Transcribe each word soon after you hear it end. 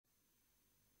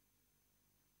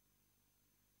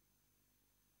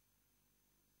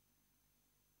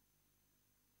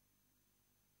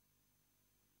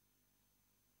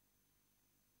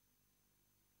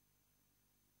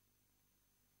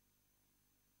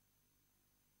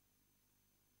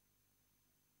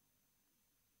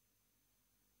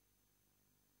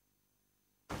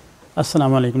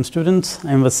Assalamu alaikum students,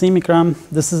 I am Waseem Ikram.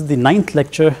 This is the 9th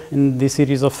lecture in the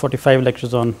series of 45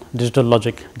 lectures on digital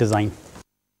logic design.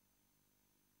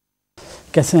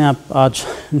 कैसे हैं आप आज?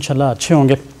 इंशाल्लाह अच्छे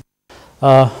होंगे।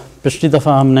 पिछली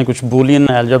दफ़ा हमने कुछ बूलियन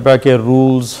अलजेब्रा के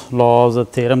रूल्स, लॉज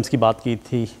और थ्योरम्स की बात की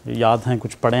थी। याद हैं,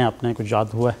 कुछ पढ़े हैं आपने, कुछ याद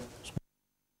हुआ है?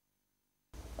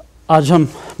 आज हम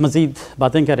मज़ीद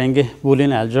बातें करेंगे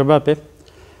बूलियन अलजेब्रा पे।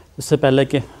 इससे पहले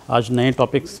कि आज नए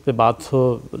टॉपिक्स पे बात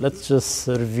हो, let's just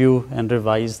review and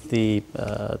revise the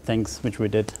things which we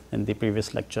did in the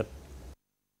previous lecture.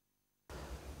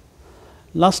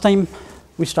 Last time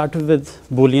we started with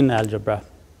Boolean algebra.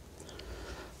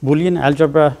 Boolean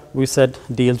algebra we said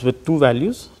deals with two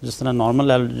values. जिस तरह normal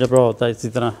algebra होता है, इसी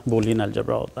तरह Boolean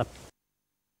algebra होता है।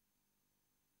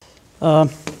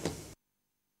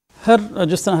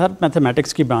 जिस तरह हर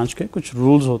मैथमेटिक्स की ब्रांच के कुछ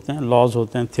रूल्स होते हैं, लॉज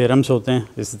होते हैं, थ्योरम्स होते हैं,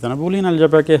 इसी तरह Boolean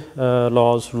algebra के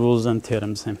लॉज, रूल्स एंड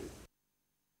थ्योरम्स हैं।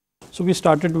 So we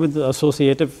started with the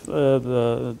associative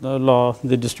law,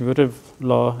 the distributive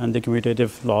law and the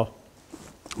commutative law.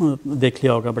 देख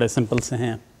लिया होगा, बड़े सिंपल से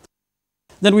हैं।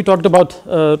 Then we talked about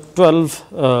 12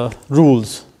 rules,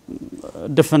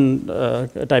 different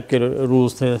type के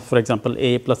रूल्स थे। For example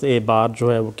a plus a बार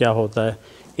जो है वो क्या होता है,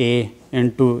 a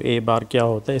इंटू a बार क्या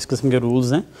होता है, इस किस्म के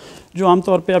रूल्स हैं जो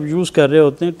आमतौर पे आप यूज़ कर रहे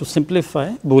होते हैं टू सिंप्लीफाई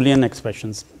बूलियन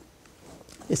एक्सप्रेशंस।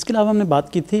 इसके अलावा हमने बात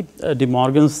की थी डी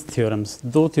मॉर्गन्स थ्योरम्स।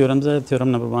 दो थ्योरम्स है, theorem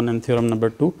number 1 and theorem number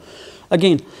 2।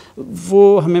 Again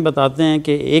वो हमें बताते हैं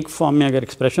कि एक फॉर्म में अगर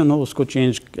एक्सप्रेशन हो उसको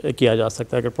चेंज किया जा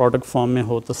सकता है। अगर प्रोडक्ट फॉर्म में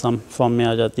हो तो सम फॉर्म में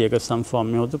आ जाती है, अगर सम फॉर्म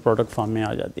में हो तो प्रोडक्ट फॉर्म में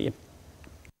आ जाती है।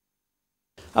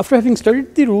 After having studied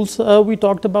the rules we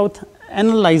talked about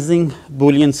analysing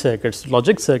Boolean circuits.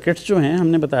 Logic circuits जो हैं,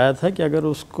 हमने बताया था कि अगर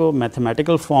उसको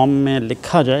मैथमेटिकल फॉर्म में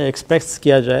लिखा जाए, एक्सप्रेस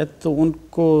किया जाए, तो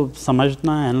उनको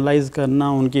समझना, एनालाइज करना,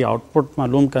 उनकी आउटपुट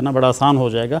मालूम करना बड़ा आसान हो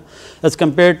जाएगा as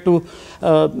compare to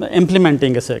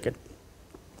implementing a circuit.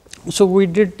 So we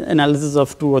did analysis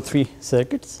of 2 or 3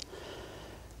 circuits.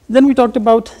 Then we talked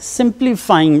about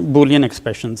simplifying Boolean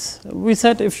expressions. We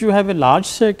said if you have a large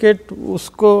circuit,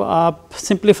 उसको आप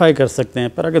simplify कर सकते हैं,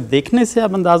 पर अगर देखने से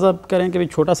आप अंदाज़ा करें कि भाई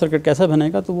छोटा सर्किट कैसा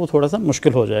बनेगा तो वो थोड़ा सा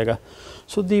मुश्किल हो जाएगा।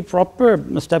 So the proper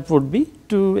step would be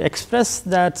to express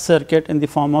that circuit in the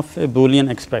form of a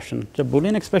Boolean expression. जब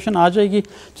Boolean expression आ जाएगी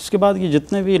तो उसके बाद ये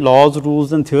जितने भी laws,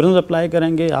 rules and theorems apply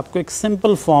करेंगे, आपको एक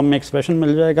simple form में expression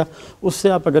मिल जाएगा। उससे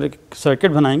आप अगर एक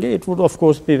circuit बनाएंगे, it would of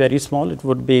course be very small, it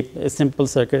would be a simple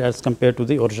circuit as compared to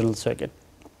the original circuit.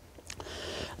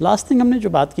 Last thing हमने जो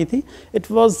बात की थी, it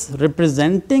was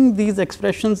representing these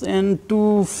expressions in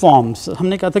two forms.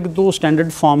 हमने कहा था कि दो स्टैंडर्ड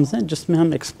फॉर्म्स हैं जिसमें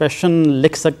हम एक्सप्रेशन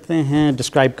लिख सकते हैं,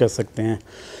 डिस्क्राइब कर सकते हैं।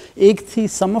 एक थी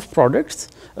सम ऑफ प्रोडक्ट्स,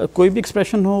 कोई भी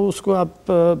एक्सप्रेशन हो उसको आप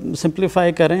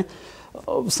सिंप्लीफाई करें,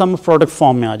 सम ऑफ प्रोडक्ट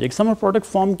फॉर्म में आ जाएगी। सम ऑफ प्रोडक्ट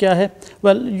फॉर्म क्या है?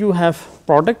 Well, you have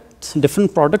products,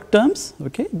 different product terms,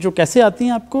 okay, जो कैसे आती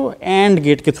हैं आपको? एंड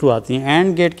गेट के थ्रू आती हैं।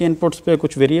 एंड गेट के इनपुट्स पे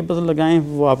कुछ वेरिएबल्स लगाएं,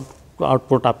 वो आप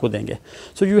आउटपुट आपको देंगे।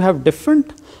 So you have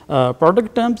different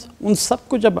product terms, उन सब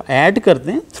को जब ऐड कर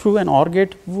दें थ्रू एन ऑर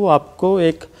गेट, वो आपको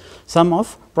एक सम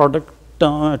ऑफ प्रोडक्ट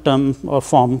टर्म और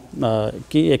फॉर्म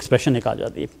की एक्सप्रेशन एक आ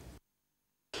जाती है।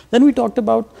 Then we talked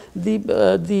about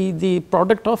the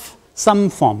product of some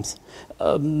forms,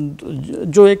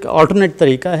 जो एक ऑल्टरनेट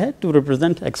तरीका है to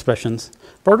represent expressions.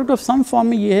 Product of some form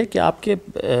में ये है कि आपके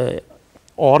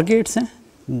और गेट्स हैं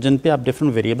जिन पे आप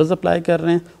डिफरेंट वेरिएबल्स अप्लाई कर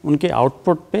रहे हैं, उनके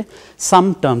आउटपुट पे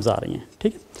सम टर्म्स आ रही हैं,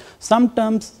 ठीक है। सम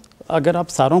टर्म्स अगर आप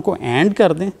सारों को एंड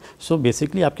कर दें, सो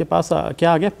बेसिकली आपके पास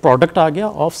क्या आ गया? प्रोडक्ट आ गया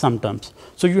of some terms.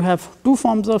 So you have two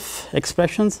forms of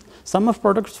expressions, some of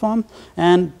products form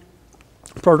and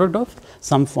product of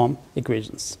some form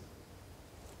equations.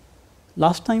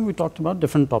 Last time we talked about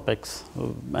different topics.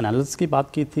 Analysis की बात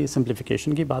की थी,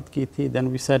 simplification की बात की थी। Then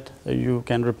we said you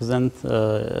can represent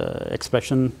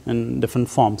expression in different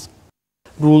forms.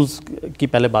 Rules की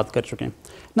पहले बात कर चुके हैं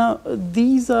ना।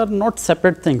 These are not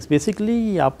separate things,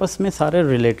 basically आपस में सारे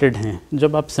रिलेटेड हैं।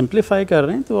 जब आप सिंप्लीफाई कर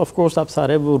रहे हैं तो ऑफ कोर्स आप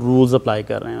सारे वो रूल्स अप्लाई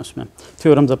कर रहे हैं, उसमें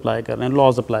थ्योरम्स अप्लाई कर रहे हैं,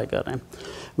 लॉज अप्लाई कर रहे हैं।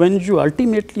 When you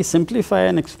ultimately simplify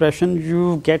an expression, you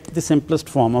get the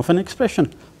simplest form of an expression.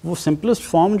 वो simplest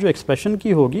form जो expression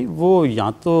की होगी वो या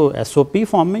तो SOP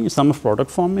फॉर्म में, sum of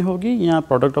product फॉर्म में होगी, या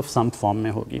product of sum फॉर्म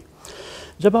में होगी।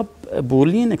 जब आप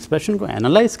बूलियन एक्सप्रेशन को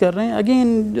एनालाइज कर रहे हैं,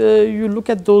 again you look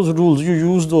at those rules, you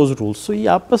use those rules. सो ये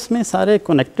आपस में सारे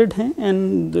कनेक्टेड हैं।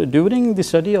 And during the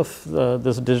study of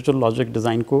this digital logic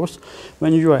design course,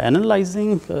 when you are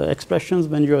analysing expressions,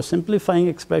 when you are simplifying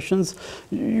expressions,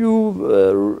 you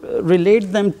relate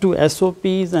them to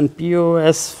SOPs and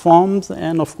POS forms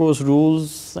and of course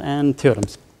rules and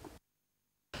theorems.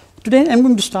 Today I am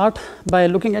going to start by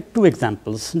looking at two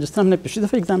examples. जिस तरह हमने पिछली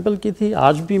दफ़ा example की थी,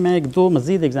 आज भी मैं एक दो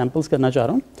मज़ीद एग्जाम्पल्स करना चाह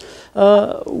रहा हूँ.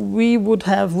 We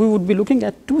would be looking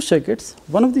at two circuits.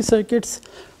 One of the circuits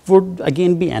would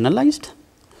again be analyzed.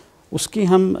 उसकी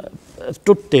हम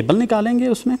ट्रुथ टेबल निकालेंगे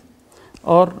उसमें,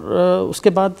 और उसके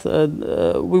बाद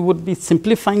we would be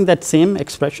simplifying that same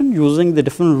expression using the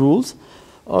different rules,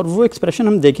 और वो expression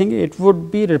हम देखेंगे it would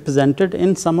be represented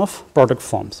in sum of product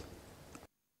forms.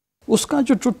 उसका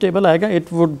जो ट्रुथ टेबल आएगा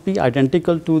it would be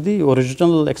identical to the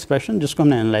original expression जिसको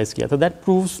हमने analyse किया था. दैट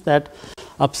प्रूव्स दैट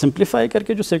आप सिंप्लीफाई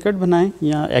करके जो सर्किट बनाएं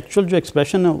या एक्चुअल जो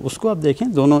एक्सप्रेशन है उसको आप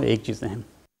देखें, दोनों एक चीज़ें हैं.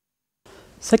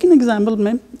 सेकेंड एग्जाम्पल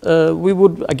में we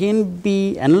would again B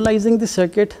analysing the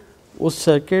circuit. उस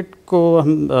सर्किट को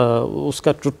हम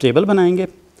उसका ट्रुथ टेबल बनाएंगे.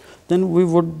 Then we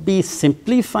would be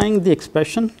simplifying the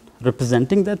expression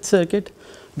representing that circuit.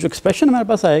 जो एक्सप्रेशन हमारे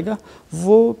पास आएगा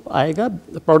वो आएगा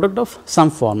प्रोडक्ट ऑफ सम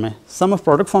फॉर्म में. सम ऑफ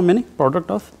प्रोडक्ट फॉर्म में नहीं,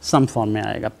 प्रोडक्ट ऑफ सम फॉर्म में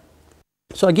आएगा.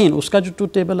 सो अगेन उसका जो ट्रुथ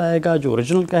टेबल आएगा जो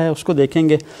ओरिजिनल का है उसको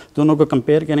देखेंगे, दोनों को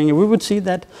कंपेयर करेंगे. We would see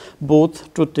that both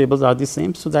truth tables are the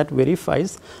same, so that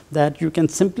verifies that you can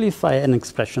simplify an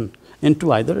expression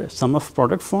into either some of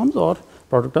product forms और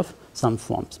प्रोडक्ट ऑफ सम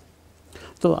फॉर्म्स.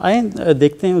 तो आए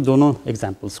देखते हैं दोनों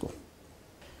एग्जाम्पल्स को.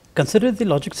 Consider the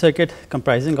logic circuit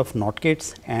comprising of not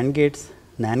gets, and gets,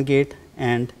 NAND gate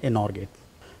and a NOR gate.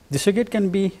 The circuit can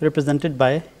be represented by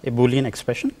a Boolean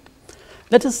expression.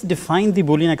 Let us define the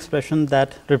Boolean expression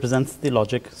that represents the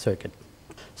logic circuit.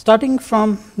 Starting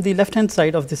from the left hand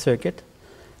side of the circuit,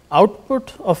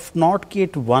 output of NOT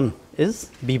gate 1 is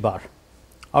B bar.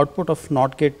 Output of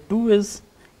NOT gate 2 is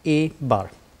A bar.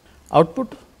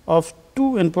 Output of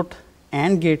 2 input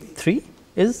AND gate 3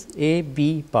 is A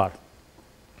B bar.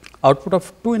 Output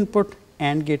of 2 input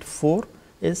AND gate 4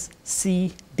 is C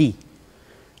D.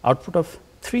 Output of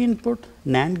 3 input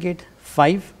NAND gate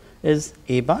 5 is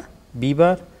A bar, B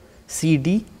bar, C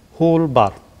D whole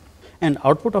bar, and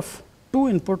output of 2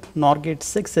 input NOR gate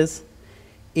 6 is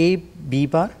A B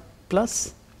bar plus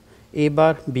A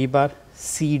bar B bar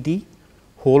C D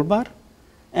whole bar,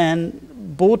 and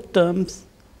both terms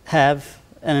have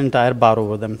an entire bar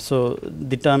over them. So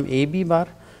the term A B bar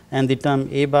and the term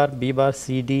A bar B bar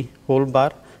C D whole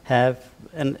bar have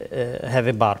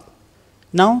a bar.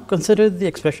 Now consider the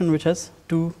expression which has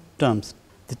two terms,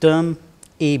 the term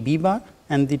A B bar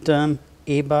and the term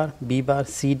A bar B bar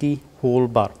C D whole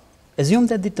bar. Assume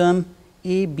that the term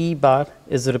A B bar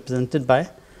is represented by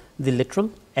the literal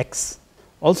X.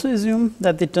 Also assume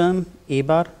that the term A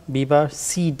bar B bar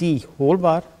C D whole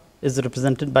bar is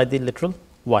represented by the literal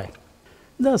Y.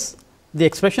 Thus the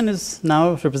expression is now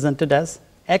represented as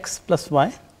X plus Y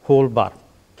whole bar.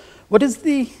 What is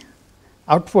the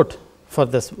output for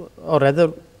this, or rather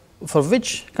for which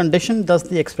condition does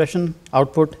the expression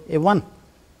output a 1?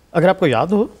 अगर आपको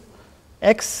याद हो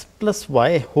x plus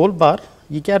y whole bar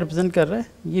ये क्या represent कर रहा है?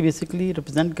 ये basically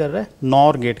represent कर रहा है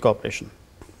NOR gate का operation.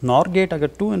 NOR gate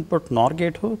अगर 2 input NOR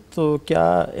gate हो तो क्या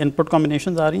input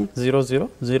combinations आ रही हैं 0 0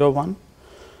 0 1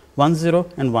 1 0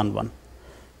 and 1 1.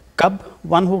 कब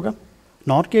 1 होगा?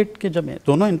 NOR gate के जब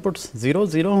दोनों inputs 0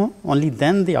 0 हो, only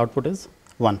then the output is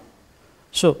 1.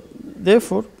 So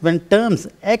therefore, when terms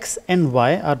x and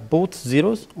y are both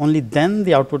zeros, only then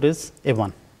the output is a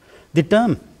 1. The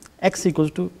term x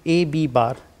equals to A B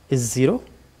bar is 0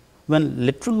 when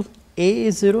literal A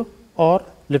is 0 or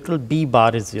literal B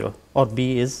bar is 0 or B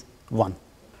is 1.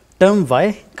 Term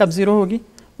y कब 0 होगी?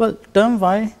 Well, term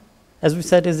y as we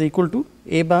said is equal to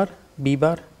A bar B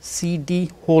bar C D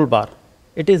whole bar.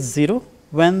 It is 0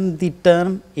 when the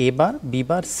term A bar B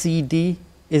bar C D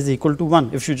is equal to 1.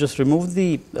 If you just remove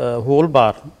the whole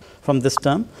bar from this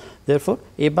term, therefore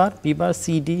A bar B bar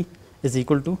C D is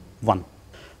equal to 1.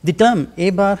 The term A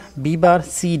bar B bar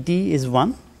C D is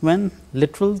 1 when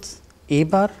literals A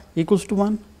bar equals to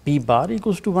 1, B bar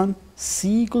equals to 1,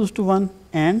 C equals to 1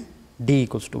 and D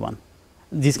equals to 1.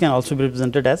 These can also be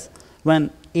represented as when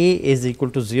A is equal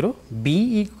to 0, B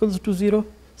equals to 0,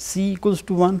 C equals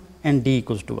to 1 and D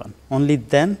equals to 1. Only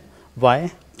then Y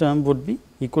term would be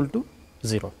equal to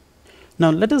 0.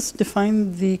 Now let us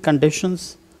define the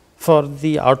conditions for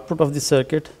the output of the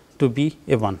circuit to be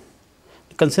a 1.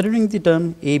 Considering the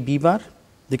term A B bar,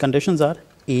 the conditions are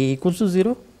A equals to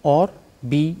 0 or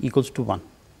B equals to 1.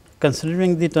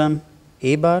 Considering the term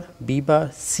A bar B bar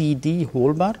C D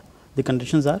whole bar, the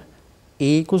conditions are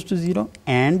A equals to 0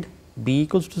 and B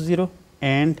equals to 0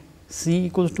 and C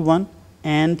equals to 1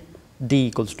 and D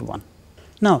equals to 1.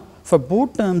 Now for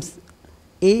both terms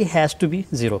A has to be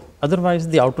 0, otherwise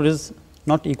the output is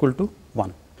not equal to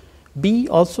 1. B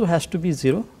also has to be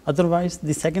 0, otherwise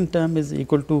the second term is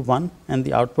equal to 1 and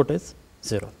the output is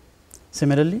 0.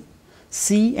 Similarly,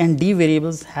 C and D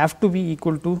variables have to be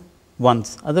equal to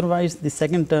 1s, otherwise the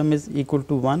second term is equal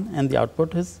to 1 and the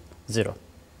output is 0.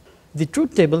 The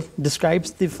truth table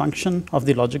describes the function of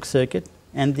the logic circuit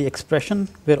and the expression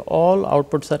where all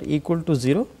outputs are equal to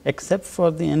 0 except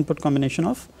for the input combination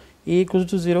of A equals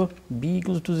to 0, B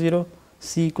equals to 0,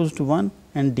 C equals to 1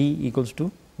 and D equals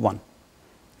to 1.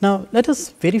 Now, let us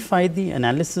verify the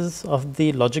analysis of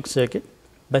the logic circuit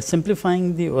by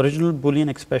simplifying the original Boolean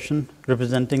expression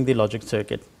representing the logic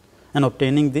circuit and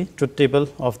obtaining the truth table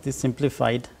of the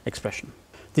simplified expression.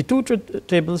 The two truth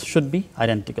tables should be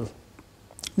identical.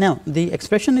 Now, the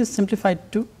expression is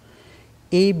simplified to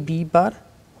A B bar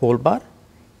whole bar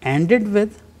ANDed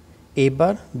with A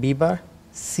bar B bar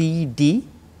C D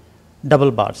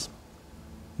double bars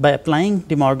by applying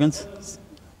De Morgan's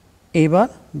A bar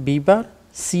B bar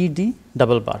C D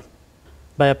double bar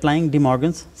by applying De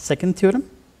Morgan's second theorem.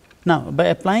 Now, by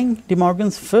applying De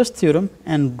Morgan's first theorem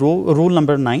and rule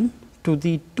number 9 to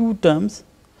the two terms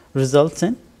results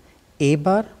in A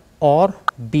bar or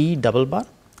B double bar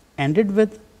ANDed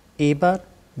with A bar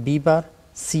B bar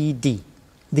C D.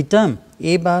 The term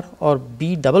A bar or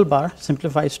B double bar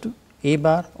simplifies to A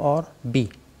bar or B.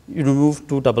 You remove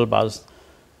two double bars.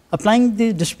 Applying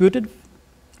the distributed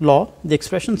law, the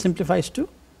expression simplifies to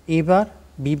A bar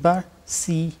B bar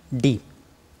C D.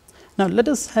 Now, let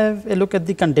us have a look at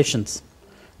the conditions.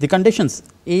 The conditions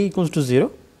A equals to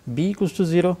 0, B equals to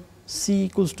 0, C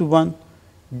equals to 1,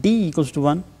 D equals to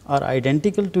 1 are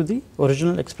identical to the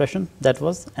original expression that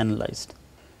was analyzed.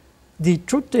 The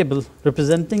truth table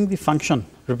representing the function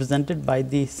represented by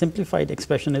the simplified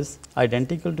expression is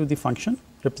identical to the function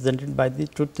represented by the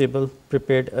truth table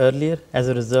prepared earlier as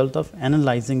a result of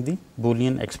analyzing the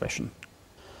Boolean expression.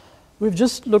 We have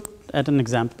just looked at an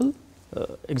example.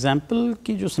 Example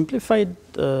की जो simplified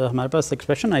हमारे पास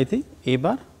expression I थी ए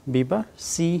बार B bar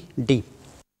C D.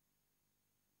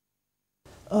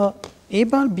 ए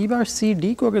बार B bar C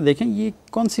D को अगर देखें ये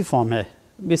कौन सी form है,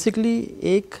 बेसिकली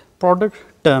एक प्रोडक्ट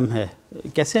टर्म है.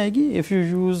 कैसे आएगी? If you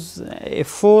use A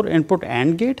 4 input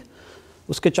and gate,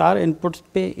 उसके 4 इनपुट्स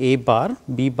पे ए बार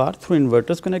B bar through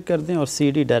inverters connect कर दें और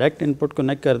C D direct input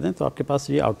connect कर दें तो आपके पास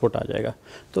ये आउटपुट आ जाएगा.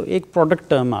 तो एक प्रोडक्ट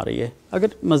टर्म आ रही है.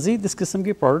 अगर मज़ीद इस किस्म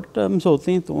की प्रोडक्ट टर्म्स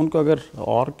होती हैं तो उनको अगर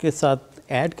और के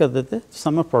साथ ऐड कर देते तो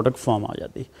सम ऑफ प्रोडक्ट फॉर्म आ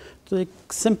जाती. तो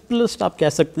एक सिंपलेस्ट आप कह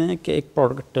सकते हैं कि एक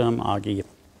प्रोडक्ट टर्म आ गई है.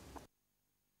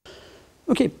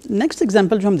 ओके, नेक्स्ट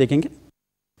एग्जाम्पल जो हम देखेंगे,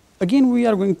 again we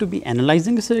are going to be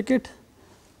analysing circuit.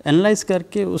 Analyse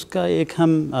करके उसका एक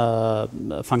हम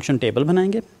फंक्शन टेबल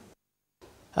बनाएंगे.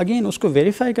 अगेन उसको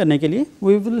वेरीफाई करने के लिए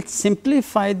we will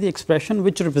simplify the expression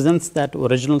which represents that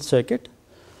original circuit.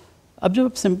 अब जब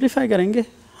आप सिंप्लीफाई करेंगे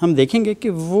हम देखेंगे कि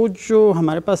वो जो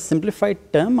हमारे पास सिंप्लीफाइड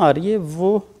टर्म आ रही है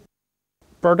वो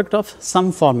प्रोडक्ट ऑफ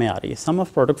सम फॉर्म में आ रही है, सम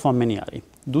ऑफ प्रोडक्ट फॉर्म में नहीं आ रही.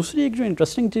 दूसरी एक जो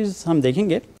इंटरेस्टिंग चीज़ हम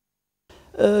देखेंगे,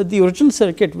 the original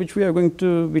circuit which we are going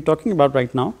to be talking about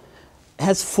right now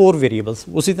has 4 variables.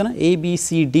 उसी तरह A B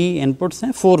C D inputs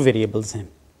हैं, 4 वेरिएबल्स हैं.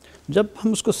 जब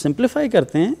हम उसको सिंप्लीफाई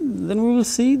करते हैं then we will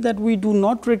see that we do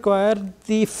not require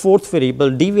the 4th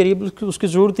variable, D variable की उसकी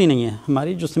ज़रूरत ही नहीं है.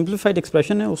 हमारी जो सिंप्लीफाइड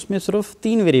एक्सप्रेशन है उसमें सिर्फ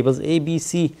 3 वेरिएबल्स ए बी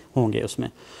सी होंगे उसमें.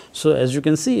 So as you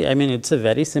can see, I mean it's a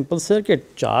very simple circuit.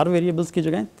 4 variables की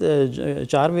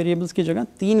जगह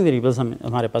 3 वेरिएबल्स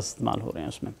हमारे पास इस्तेमाल हो रहे हैं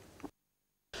उसमें.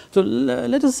 So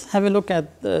let us have a look at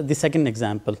the second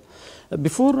example.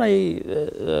 Before I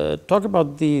talk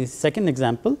about the second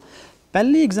example,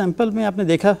 पहले example में आपने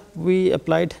देखा we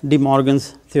applied De Morgan's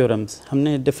theorems.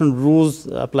 हमने different rules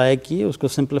अप्लाई किए उसको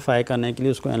सिंप्लीफाई करने के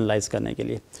लिए, उसको एनालाइज करने के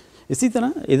लिए. इसी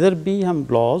तरह इधर भी हम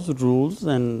लॉज, रूल्स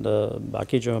एंड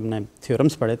बाकी जो हमने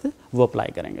theorems पढ़े थे वो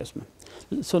अप्लाई करेंगे उसमें.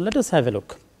 So let us have a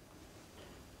look.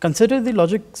 Consider the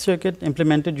logic circuit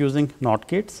implemented using NOT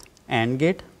gates, AND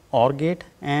gate, OR gate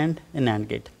and an AND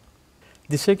gate.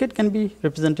 The circuit can be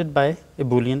represented by a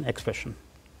Boolean expression.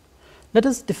 Let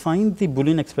us define the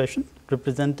Boolean expression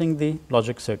representing the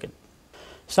logic circuit.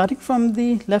 Starting from the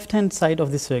left hand side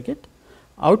of the circuit,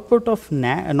 output of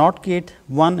NOT gate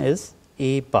 1 is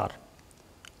A bar,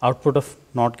 output of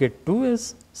NOT gate 2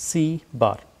 is C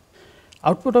bar,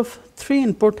 output of 3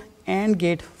 input AND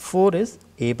gate 4 is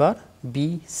A bar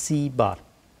B C bar,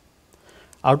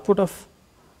 output of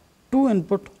 2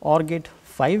 input OR gate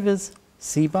 5 is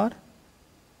C bar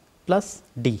plus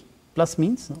D, plus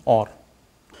means OR.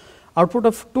 Output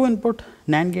of 2 input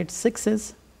NAND gate 6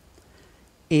 is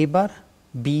A bar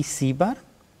B C bar,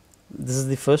 this is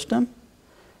the first term,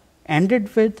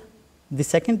 ANDed with the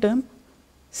second term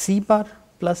C bar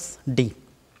plus D.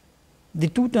 The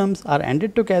two terms are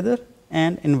ANDed together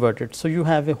and inverted. So, you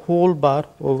have a whole bar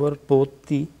over both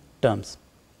the terms.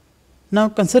 Now,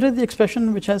 consider the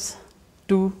expression which has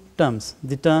 2 terms,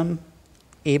 the term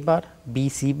A bar, B,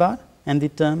 C bar and the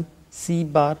term C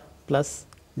bar plus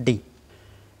D.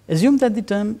 Assume that the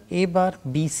term A bar,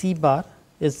 B, C bar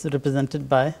is represented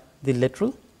by the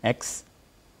literal X.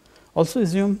 Also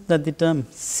assume that the term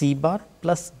C bar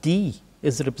plus D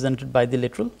is represented by the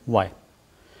literal Y.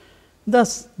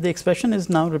 Thus, the expression is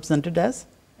now represented as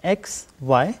X,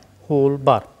 Y whole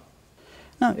bar.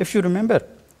 Now, if you remember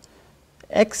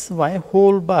X, Y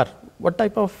whole bar, what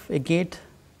type of a gate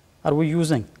are we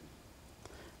using?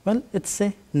 Well, it is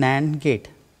a NAND gate.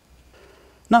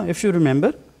 Now, if you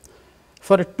remember,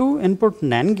 for a 2-input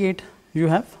NAND gate, you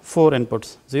have 4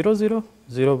 inputs 0 0,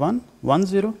 0 1, 1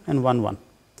 0 and 1 1.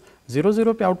 0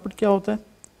 0 पे output क्या होता है?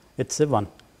 It's a 1.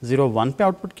 0 1 पे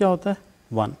output क्या होता है?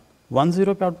 1. 1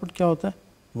 0 पे output क्या होता है?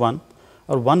 1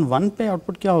 और 1 1 पे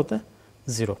आउटपुट क्या होता है?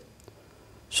 0.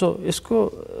 सो इसको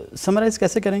समराइज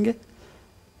कैसे करेंगे?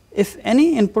 If any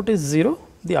input is 0,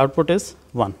 the output is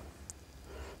 1.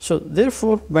 So,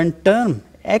 therefore, when term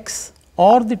x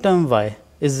or the term y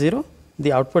is 0,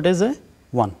 the output is a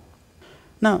 1.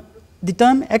 Now, the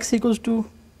term x equals to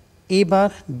a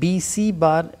bar, b, c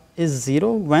bar is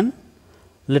 0 when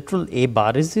literal a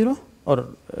bar is 0 or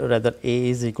rather a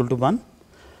is equal to 1,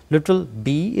 literal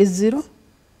b is 0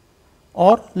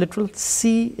 or literal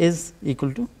c is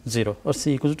equal to 0 or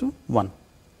c equals to 1.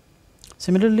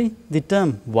 Similarly, the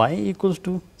term y equals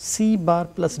to c bar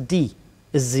plus d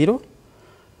is 0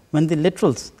 when the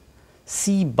literals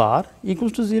c bar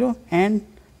equals to 0 and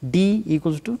d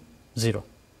equals to 0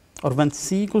 or when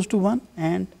c equals to 1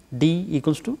 and d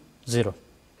equals to 0.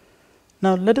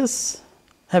 Now, let us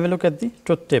have a look at the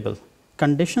truth table.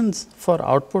 Conditions for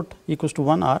output equals to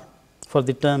 1 are for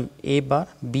the term a bar,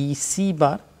 b, c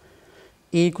bar,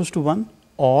 a equals to 1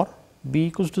 or b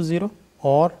equals to 0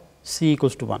 or c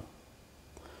equals to 1.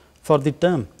 For the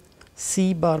term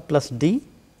c bar plus d,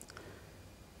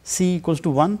 c equals to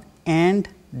 1 and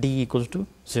d equals to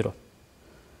 0.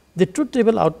 The truth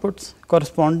table outputs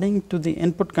corresponding to the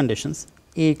input conditions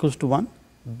a equals to 1,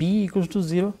 b equals to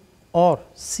 0 or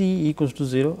c equals to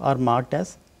 0 are marked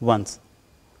as 1s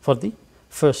for the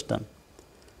first term.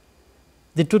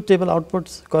 The truth table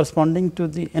outputs corresponding to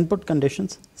the input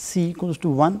conditions c equals to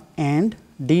 1 and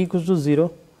d equals to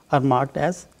 0 are marked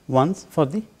as 1s for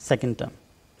the second term.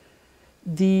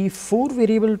 The 4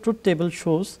 variable truth table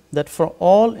shows that for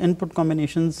all input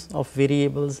combinations of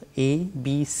variables a,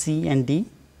 b, c and d,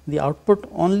 the output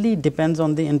only depends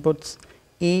on the inputs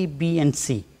a, b and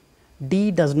c. D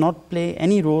does not play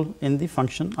any role in the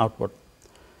function output.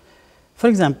 For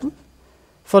example,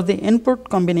 for the input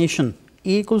combination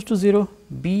a equals to 0,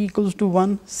 b equals to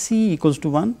 1, c equals to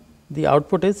 1, the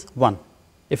output is 1.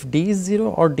 If d is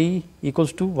 0 or d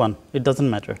equals to 1, it does not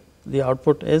matter, the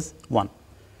output is 1.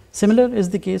 Similar is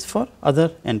the case for other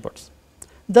inputs.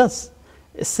 Thus,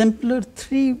 a simpler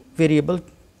 3 variable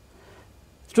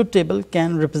truth table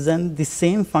can represent the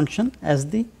same function as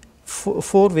the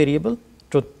 4 variable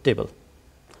truth table.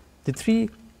 The 3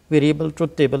 variable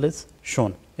truth table is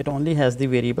shown. It only has the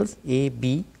variables a,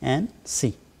 b and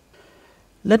c.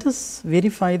 Let us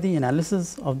verify the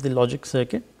analysis of the logic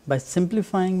circuit by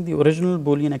simplifying the original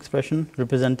Boolean expression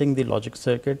representing the logic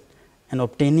circuit and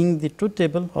obtaining the truth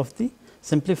table of the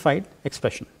simplified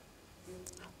expression.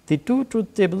 The 2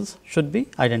 truth tables should be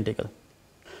identical.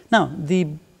 Now, the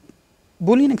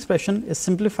Boolean expression is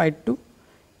simplified to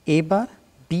a bar,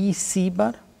 b, c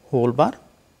bar whole bar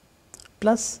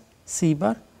plus c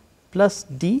bar plus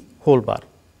d whole bar.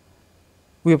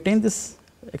 We obtain this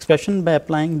expression by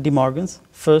applying De Morgan's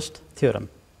first theorem.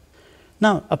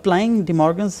 Now, applying De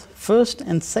Morgan's first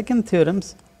and second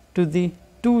theorems to the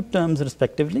 2 terms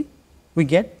respectively, we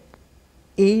get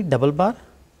a double bar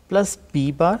plus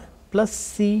b bar plus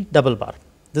c double bar,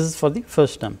 this is for the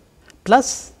first term,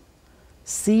 plus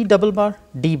c double bar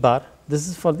d bar, this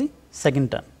is for the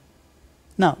second term.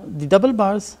 Now, the double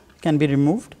bars can be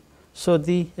removed. So,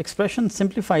 the expression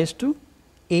simplifies to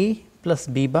a plus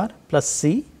b bar plus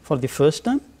c for the first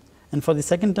term and for the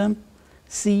second term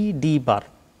c d bar.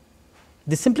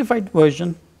 The simplified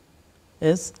version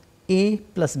is a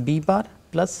plus b bar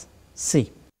plus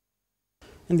c.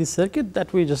 In the circuit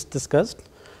that we just discussed,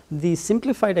 the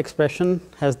simplified expression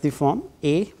has the form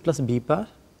a plus b bar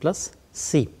plus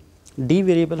c. D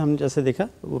variable हमने जैसे देखा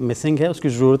वो missing है, उसकी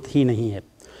ज़रूरत ही नहीं है.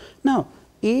 Now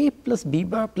a plus B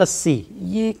bar plus सी,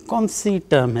 ये कौन सी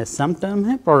टर्म है? सम टर्म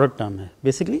है, प्रोडक्ट टर्म है.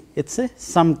 Basically it's a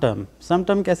some term. Some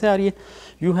term कैसे आ रही है?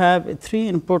 यू हैव 3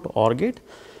 इनपुट और गेट,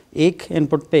 एक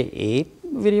इनपुट पे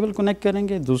a वेरिएबल कनेक्ट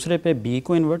करेंगे, दूसरे पे b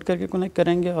को इन्वर्ट करके कनेक्ट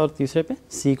करेंगे और तीसरे पे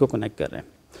c को कनेक्ट कर रहे हैं.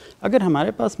 अगर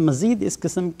हमारे पास मज़ीद इस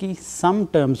किस्म की सम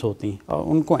टर्म्स होती और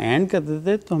उनको एंड कर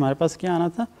देते तो हमारे पास क्या आना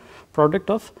था?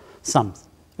 Product of sums,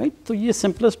 right? तो ये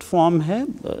simplest form है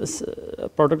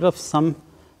product of sum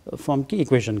form की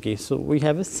equation की. So we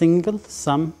have a single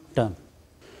sum term.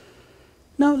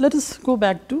 Now let us go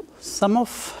back to sum of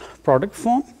product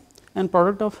form and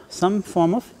product of some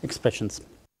form of expressions.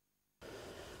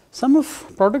 Sum of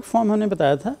product form हमने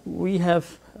बताया था, we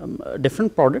have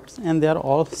different products and they are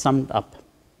all summed up.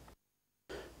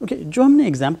 Okay, जो हमने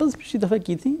examples पिछली दफ़ा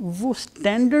की थी वो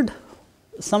standard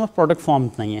sum of product form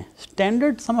नहीं है.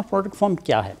 Standard sum of product form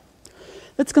क्या है?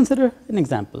 Let's consider an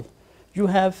example. You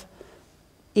have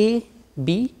A,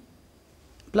 B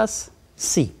plus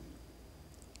C.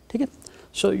 ठीक है?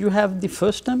 So you have the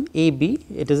first term A, B,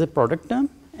 it is a product term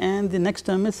and the next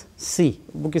term is C.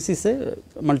 वो किसी से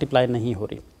multiply नहीं हो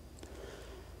रही.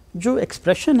 जो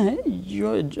एक्सप्रेशन है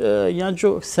या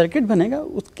जो सर्किट बनेगा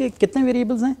उसके कितने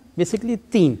वेरिएबल्स हैं? Basically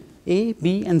 3, A,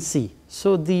 B and C.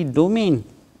 So the domain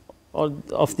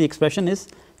of the expression is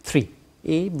 3,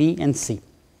 A, B and C.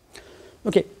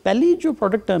 Okay, पहली जो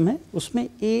प्रोडक्ट टर्म है उसमें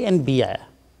A and B आया,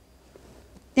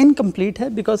 इनकम्प्लीट है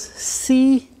बिकॉज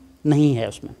C नहीं है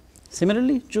उसमें.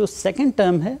 सिमिलरली जो सेकेंड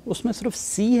टर्म है उसमें सिर्फ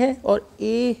C है और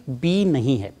A, B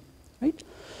नहीं है, right?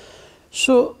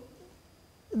 So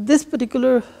this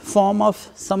particular form of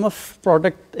sum of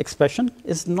product expression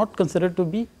is not considered to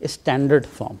be a standard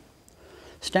form.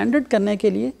 Standard करने के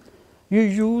लिए you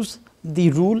use the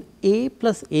rule A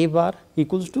plus A bar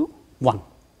equals to 1.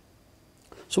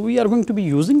 So we are going to be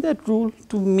using that rule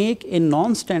to make a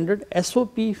non-standard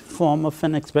SOP form of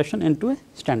an expression into a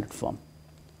standard form.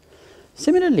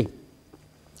 Similarly,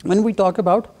 when we talk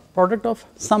about product of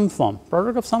sum form,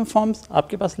 product of sum forms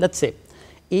आपके पास let's say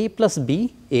A plus B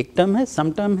एक term है,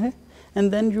 सम term है,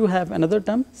 and then you have another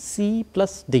term C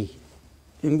plus D.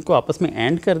 इनको आपस में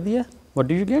AND कर दिया, what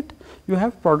do you get? You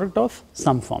have product of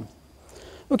sum form.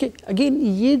 Okay, again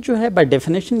ये जो है by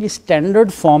definition ये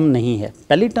standard form नहीं है.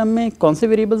 पहली टर्म में कौन से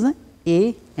वेरिएबल्स हैं?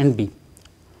 A and B.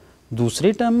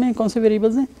 दूसरी टर्म में कौन से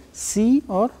वेरिएबल्स हैं? C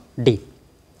और D.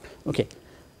 Okay,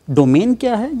 डोमेन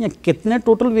क्या है या कितने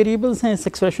टोटल वेरिएबल्स हैं इस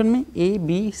एक्सप्रेशन में? A,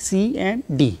 B, C and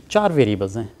D, 4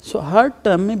 variables हैं. सो हर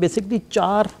टर्म में बेसिकली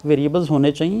 4 वेरिएबल्स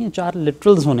होने चाहिए, 4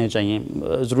 लिटरल्स होने चाहिए.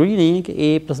 ज़रूरी नहीं है कि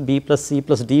A plus B plus C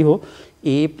plus D हो,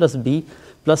 A plus B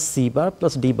plus C bar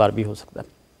plus D बार भी हो सकता है.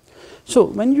 So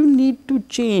when you need to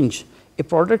change A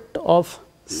product of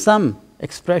some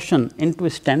expression into a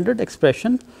standard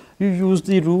expression, you use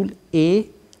the rule A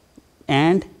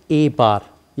and A bar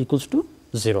equals to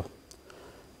 0.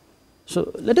 So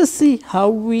let us see how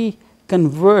we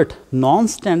convert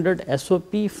non-standard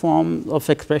SOP form of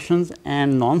expressions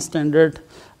and non-standard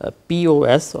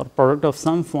POS or product of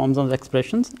sum forms of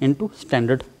expressions into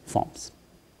standard forms.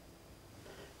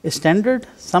 A standard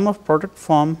sum of product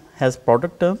form has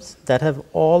product terms that have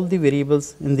all the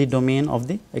variables in the domain of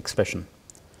the expression.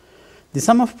 The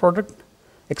sum of product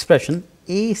expression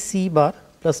AC bar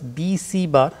plus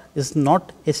BC bar is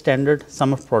not a standard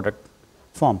sum of product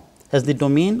form, as the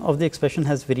domain of the expression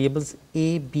has variables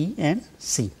A, B and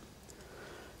C.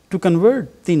 To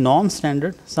convert the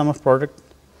non-standard sum of product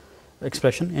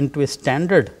expression into a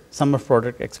standard sum of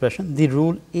product expression, the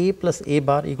rule A plus A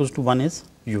bar equals to 1 is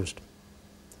used.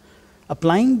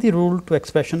 Applying the rule to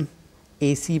expression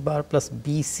AC bar plus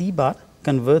BC bar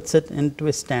converts it into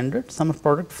a standard sum of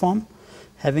product form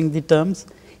having the terms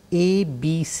A,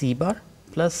 B, C bar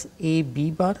plus A,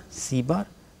 B bar, C bar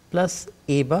plus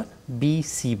A bar, B,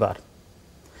 C bar.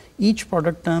 Each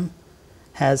product term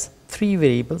has 3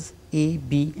 variables A,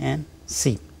 B and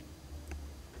C.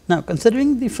 Now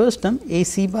considering the first term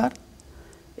AC bar,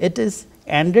 it is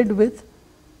ANDed with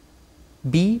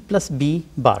B plus B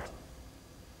bar,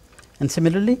 and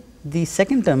similarly the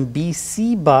second term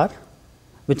BC bar,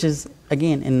 which is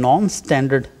again a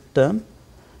non-standard term,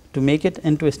 to make it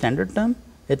into a standard term,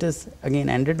 it is again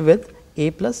ANDed with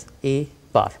A plus A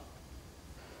bar.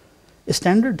 A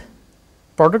standard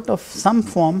product of sum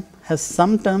form has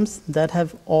some terms that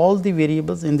have all the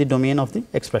variables in the domain of the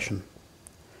expression.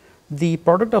 The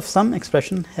product of sum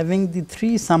expression having the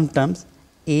 3 sum terms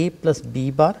A plus B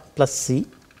bar plus C,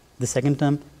 the second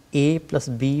term A plus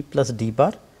B plus D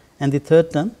bar, and the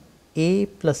third term A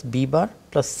plus B bar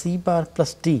plus C bar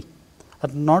plus D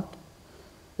are not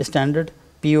a standard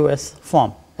POS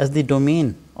form, as the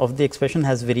domain of the expression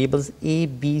has variables A,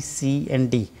 B, C and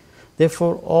D.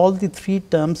 Therefore, all the 3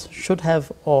 terms should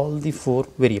have all the 4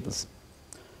 variables.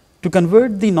 To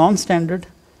convert the non-standard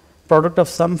product of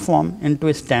sum form into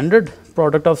a standard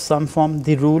product of sum form,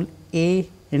 the rule A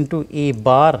into A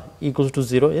bar equals to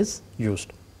 0 is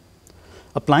used.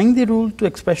 Applying the rule to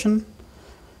expression,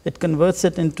 it converts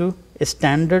it into a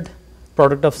standard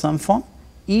product of sum form.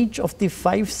 Each of the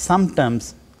 5 sum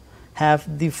terms have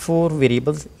the 4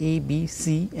 variables a, b,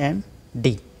 c and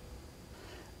d.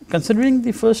 Considering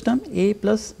the first term a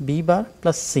plus b bar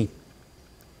plus c,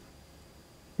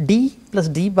 d plus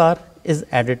d bar is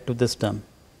added to this term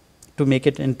to make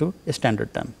it into a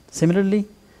standard term. Similarly,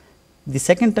 the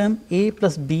second term a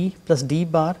plus b plus d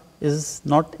bar is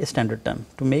not a standard term.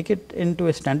 To make it into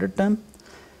a standard term,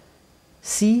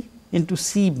 c into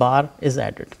c bar is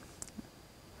added.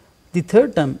 The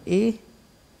third term a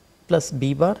plus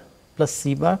b bar plus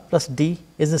c bar plus d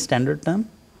is a standard term,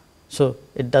 so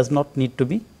it does not need to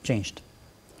be changed.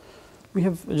 We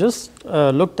have just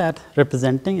looked at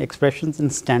representing expressions in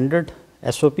standard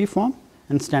SOP form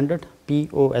and standard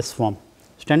POS form.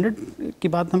 Standard की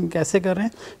बात हम कैसे कर रहे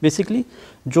हैं? Basically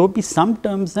जो भी some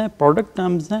terms हैं, प्रोडक्ट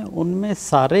टर्म्स हैं, उनमें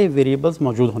सारे वेरिएबल्स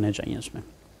मौजूद होने चाहिए उसमें.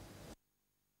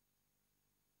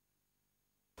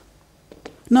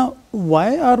 Now, why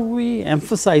are we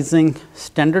emphasizing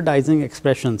standardizing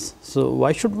expressions? So,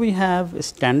 why should we have a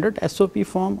standard SOP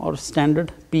form or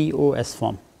standard POS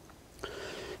form?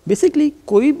 Basically,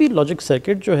 कोई भी लॉजिक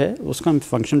सर्किट जो है उसका हम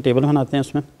फंक्शन टेबल बनाते हैं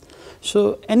उसमें. So,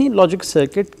 any logic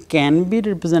circuit can be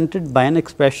represented by an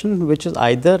expression which is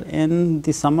either in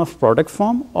the sum of product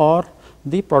form or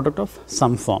the product of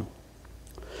sum form.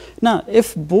 Now,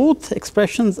 if both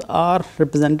expressions are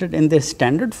represented in their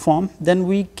standard form, then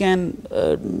we can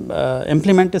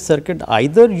implement a circuit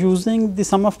either using the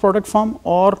sum of product form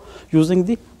or using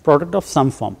the product of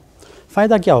sum form.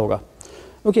 फ़ायदा क्या होगा?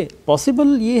 Okay,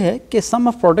 possible ये है कि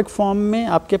sum of product form में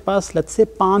आपके पास let's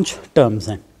say 5 terms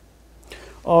हैं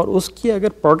और उसकी अगर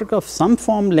प्रोडक्ट ऑफ सम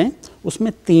फॉर्म लें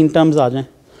उसमें 3 टर्म्स आ जाएं.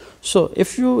 So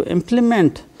if you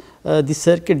implement the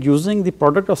circuit using the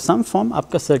product of some form,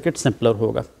 आपका सर्किट सिंपलर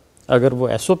होगा. अगर वो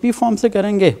SOP फॉर्म से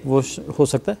करेंगे वो हो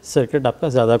सकता है सर्किट आपका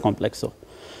ज़्यादा कॉम्प्लेक्स हो.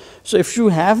 So if you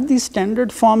have the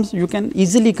standard forms you can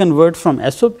easily convert from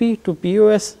SOP to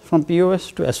POS, from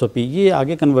POS to SOP. ये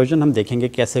आगे कन्वर्जन हम देखेंगे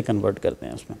कैसे कन्वर्ट करते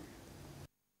हैं उसमें.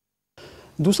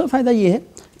 दूसरा फ़ायदा ये है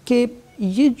कि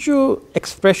ये जो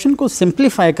एक्सप्रेशन को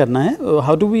सिंप्लीफाई करना है,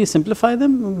 how do we simplify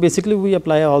them? Basically we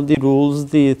apply all the rules,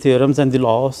 the theorems and the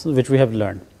loss which we have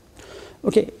learn.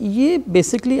 Okay, ये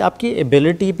बेसिकली आपकी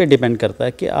एबिलिटी पे डिपेंड करता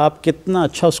है कि आप कितना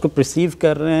अच्छा उसको परसीव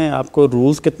कर रहे हैं, आपको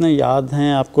रूल्स कितने याद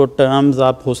हैं, आपको टर्म्स,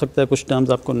 आप हो सकता है कुछ टर्म्स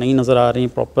आपको नहीं नज़र आ रही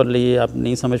प्रॉपरली, आप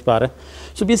नहीं समझ पा रहे.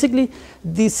 So basically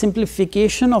the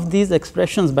simplification of these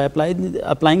expressions by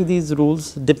applying these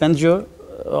rules depends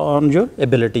on your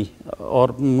ability.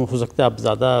 और हो सकता है आप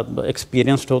ज़्यादा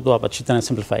एक्सपीरियंस्ड हो तो आप अच्छी तरह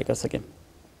सिंप्लीफाई कर सकें.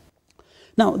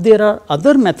 Now there are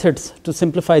other methods to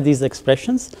simplify these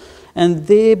expressions and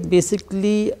they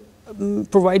basically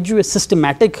provide U A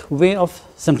systematic way of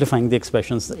simplifying the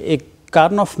expressions. एक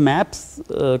कार्नॉफ मैप्स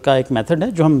का एक मेथड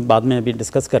है जो हम बाद में अभी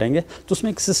डिस्कस करेंगे. तो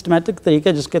उसमें एक सिस्टमैटिक तरीका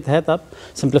है जिसके तहत आप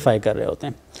सिंप्लीफाई कर रहे होते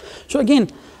हैं. सो अगेन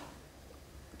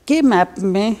के मैप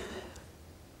में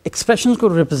एक्सप्रेशंस को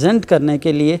रिप्रेजेंट करने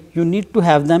के लिए you need to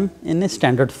have them in a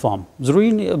standard form.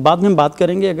 ज़रूरी बाद में हम बात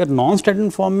करेंगे अगर नॉन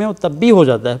स्टैंडर्ड फॉर्म में हो तब भी हो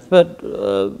जाता है, पर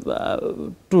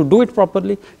to do it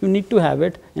properly you need to have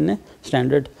it in a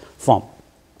standard form.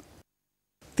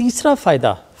 तीसरा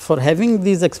फ़ायदा for having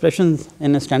these expressions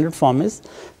in a standard form is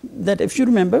that if you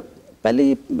remember,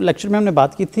 पहले लेक्चर में हमने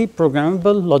बात की थी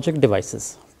programmable logic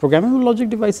devices. Programmable logic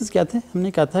devices क्या थे?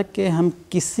 हमने कहा था कि हम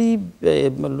किसी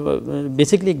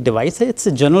बेसिकली एक डिवाइस है, it's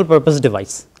a general purpose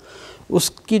device.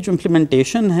 उसकी जो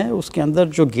इम्प्लीमेंटेशन है उसके अंदर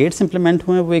जो गेट्स इम्प्लीमेंट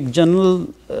हुए हैं वो एक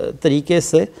जनरल तरीके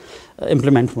से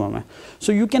इम्प्लीमेंट हुए हैं.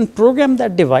 So you can programme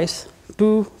that device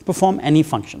to perform any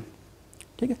function.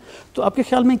 ठीक है, तो आपके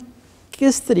ख्याल में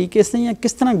किस तरीके से या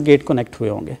किस तरह गेट कनेक्ट हुए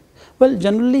होंगे? Well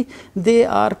generally they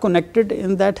are connected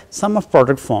in that some of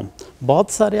product form.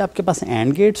 बहुत सारे आपके पास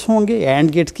एंड गेट्स होंगे,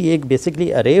 एंड गेट्स की एक बेसिकली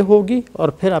अरे होगी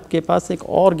और फिर आपके पास एक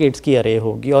और गेट्स की अरे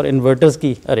होगी और इन्वर्टर्स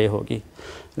की अरे होगी.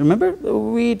 Remember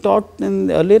we talked in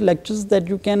the earlier lectures that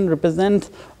you can represent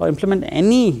or implement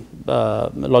any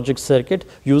logic circuit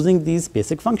using these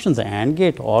basic functions. AND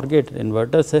gate, OR gate,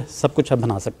 inverters है, सब कुछ आप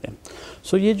बना सकते हैं.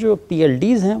 So ये जो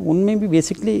PLDs हैं उनमें भी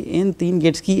basically इन 3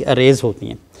 gates की arrays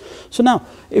होती हैं. So now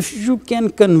if you can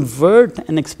convert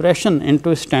an expression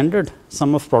into a standard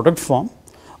sum of product form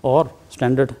or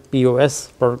standard POS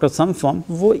product of sum form,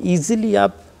 वो easily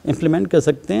आप इम्प्लीमेंट कर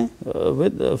सकते हैं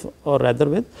विद और रैदर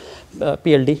विद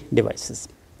PLD डिवाइसेस.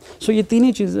 सो ये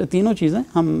तीनों चीज़ें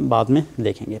हम बाद में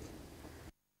देखेंगे.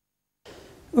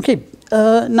 Okay,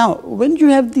 now when you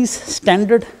have this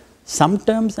standard some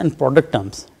terms and product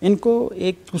terms, इनको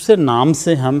एक दूसरे नाम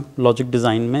से हम लॉजिक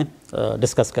डिज़ाइन में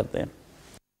डिस्कस करते हैं.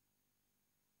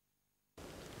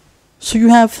 सो यू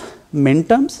हैव मिन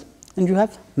terms and you have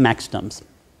max terms.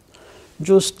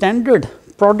 जो स्टैंडर्ड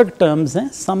प्रोडक्ट टर्म्स हैं,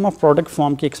 सम ऑफ प्रोडक्ट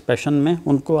फॉर्म की एक्सप्रेशन में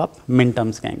उनको आप मिन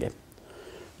टर्म्स कहेंगे।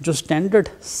 जो स्टैंडर्ड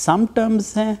सम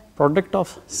टर्म्स हैं प्रोडक्ट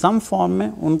ऑफ सम फॉर्म में,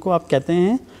 उनको आप कहते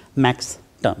हैं max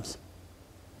terms.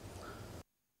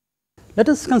 Let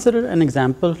us consider an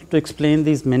example to explain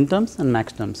these min terms and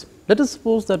max terms. Let us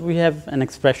suppose that we have an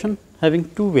expression having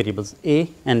two variables a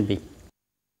and b.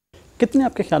 कितने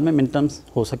आपके ख्याल में min terms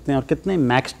हो सकते हैं और कितने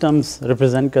max terms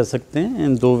represent कर सकते हैं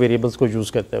इन दो variables को use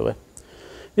करते हुए?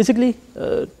 Basically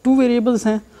two variables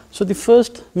हैं, so the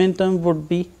first min term would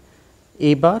be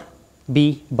a bar b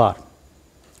bar.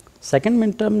 Second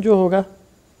min term जो होगा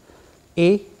a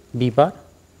b bar,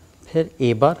 फिर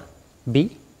a bar b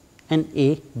and a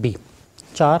b.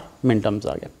 चार मिन टर्म्स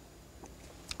आ गए।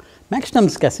 मैक्स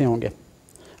टर्म्स कैसे होंगे?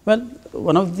 Well,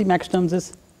 one of the max terms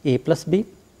is a plus B,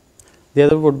 the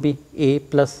other would be a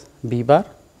plus B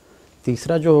bar,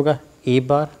 तीसरा जो होगा a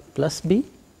बार प्लस b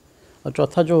और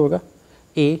चौथा जो होगा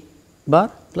a bar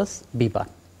plus b bar.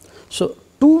 So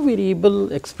two variable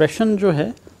expression जो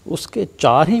है उसके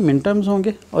चार ही मिन टर्म्स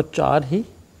होंगे और चार ही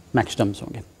मैक्स टर्म्स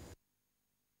होंगे।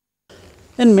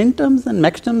 इन मिन टर्म्स एंड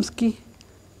मैक्स टर्म्स की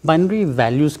बाइनरी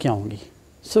वैल्यूज़ क्या होंगी?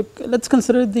 So let's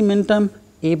consider the min term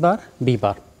a bar b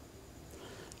bar.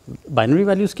 Binary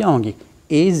values क्या होंगी?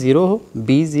 a 0 हो,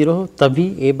 b 0 हो, तभी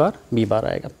a bar b bar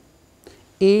आएगा।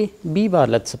 a b bar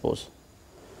let's suppose,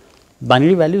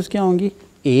 binary values क्या होंगी?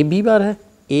 a b bar है,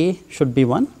 a should be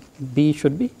 1, b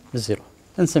should be 0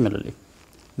 and similarly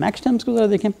max terms को ज़रा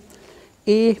देखें।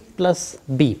 a plus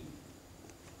b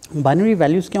binary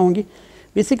values क्या होंगी?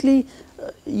 बेसिकली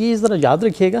ये ज़रा याद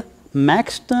रखिएगा,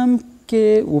 मैक्स टर्म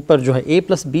के ऊपर जो है a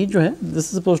प्लस बी जो है,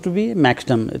 this is suppose to be max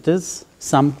term, it is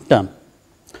some term.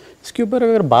 इसके ऊपर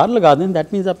अगर बार लगा दें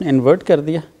दैट मीन्स आपने इन्वर्ट कर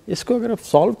दिया। इसको अगर आप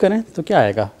सॉल्व करें तो क्या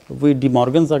आएगा? वही डी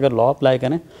मॉर्गन्स अगर लॉ अप्लाई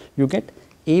करें, you get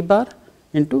a bar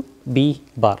into b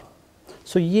बार।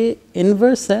 सो ये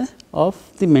इन्वर्स है of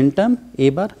the min term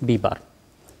a bar b bar.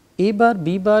 a bar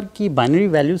b बार की बाइनरी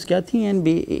वैल्यूज़ क्या थी एंड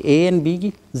a एंड b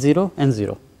की? 0 and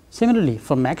 0। Similarly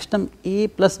for max term a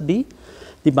plus b,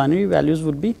 the binary values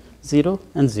would be 0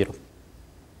 and 0.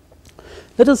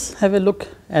 Let us have a look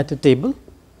at a table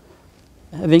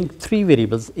having three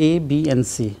variables a, b and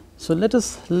c. So let us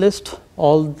list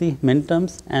all the min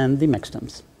terms and the max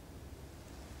terms.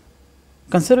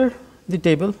 Consider the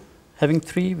table having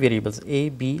three variables a,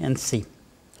 b and c.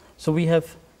 So we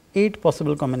have 8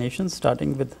 possible combinations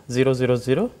starting with 0 0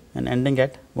 0 and ending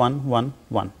at 1 1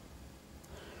 1.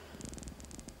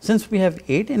 Since we have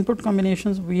 8 input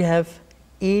combinations, we have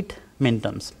 8 min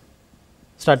terms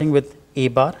starting with a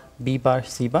bar, b bar,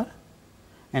 c bar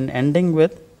and ending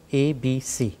with a, b,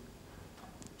 c.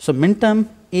 So min term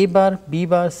a bar, b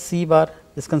bar, c bar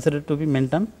is considered to be min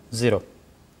term 0.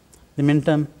 The min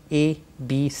term a,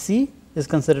 b, c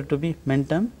is considered to be min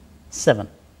term 7.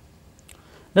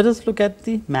 Let us look at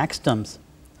the max terms.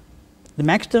 The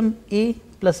max term a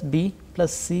plus b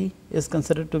plus c is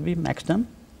considered to be max term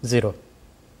 0.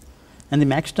 And the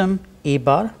max term a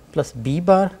bar plus b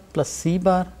bar plus c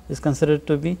bar is considered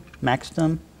to be max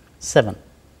term 7.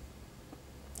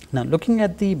 Now looking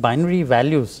at the binary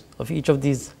values of each of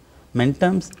these min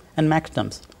terms and max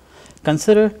terms,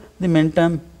 consider the min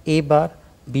term a bar,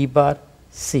 b bar,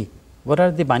 c. What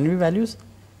are the binary values?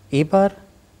 A bar,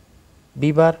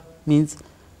 b bar means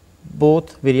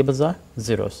both variables are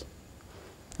zeros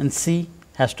and c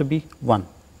has to be 1.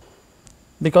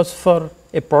 Because for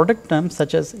a product term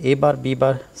such as a bar, b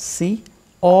bar, c,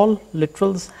 all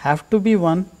literals have to be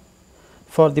 1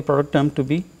 for the product term to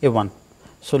be a 1.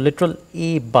 So literal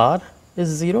a bar is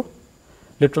 0,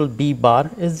 literal b bar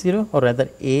is 0, or rather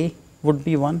a would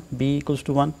be 1, b equals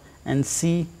to 1 and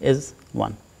c is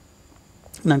 1.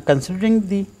 Now considering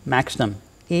the max term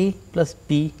a plus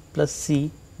b plus c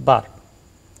bar,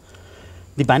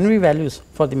 the binary values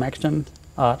for the max term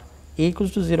are a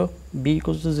equals to 0, b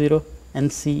equals to 0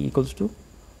 and c equals to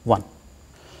 1.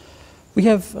 We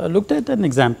have looked at an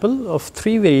example of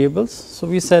 3 variables. So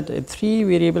we said a 3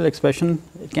 variable expression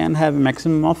can have a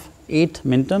maximum of 8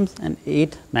 min terms and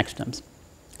 8 max terms.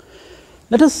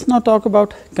 Let us now talk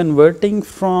about converting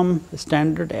from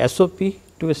standard SOP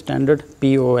to a standard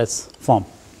POS form.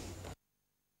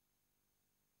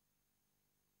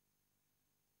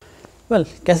 Well,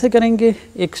 कैसे करेंगे?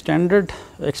 एक standard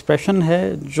expression है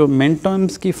जो मिन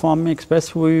terms की form में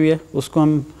express हुई है, उसको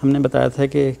हमने बताया था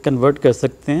कि कन्वर्ट कर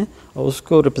सकते हैं और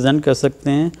उसको रिप्रेजेंट कर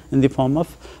सकते हैं in the form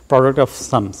of product of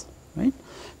sums, right,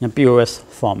 या POS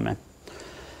फॉर्म में.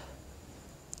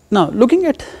 नाउ लुकिंग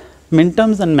एट मिन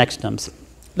terms and max terms,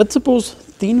 let's suppose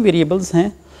 3 variables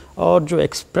हैं और जो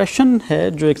एक्सप्रेशन है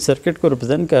जो एक सर्किट को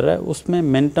रिप्रेजेंट कर रहा है उसमें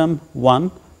मिन टर्म 1,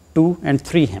 2 एंड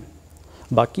 3 हैं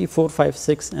बाकी 4, 5,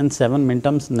 6 एंड 7 मिन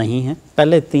टर्म्स नहीं हैं,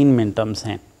 पहले 3 मिन टर्म्स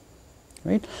हैं,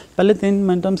 राइट। पहले 3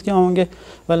 मिन टर्म्स क्या होंगे?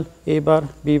 वेल, ए बार,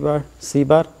 बी बार, सी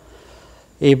बार,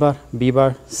 ए बार, बी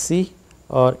बार, सी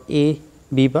और ए,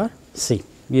 बी बार, सी,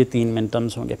 ये 3 मिन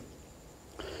टर्म्स होंगे।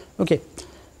 ओके,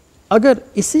 अगर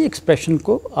इसी एक्सप्रेशन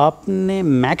को आपने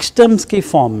मैक्स टर्म्स की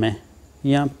फॉर्म में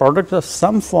या प्रोडक्ट ऑफ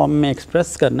सम फॉर्म में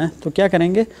एक्सप्रेस करना है तो क्या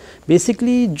करेंगे?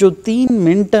 बेसिकली जो 3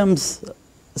 मिन terms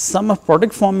some of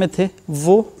product form में थे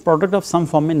वो प्रोडक्ट ऑफ सम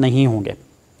फॉर्म में नहीं होंगे,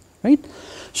 right.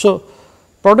 So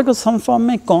product of some form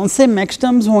में कौन से मैक्स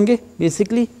टर्म्स होंगे?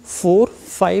 Basically 4,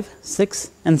 5, 6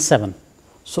 and 7।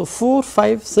 सो 4,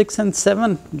 5, 6 एंड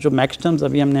 7 जो मैक्स टर्म्स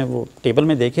अभी हमने वो टेबल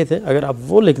में देखे थे, अगर आप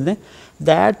वो लिख दें,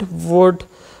 that would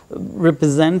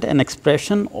represent an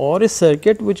expression or a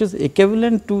circuit which is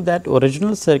equivalent to that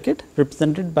original circuit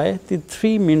represented by the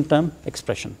 3 min term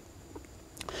expression.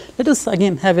 Let us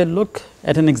again have a look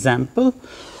at an example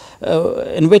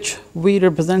in which we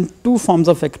represent 2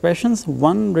 forms of expressions,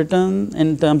 one written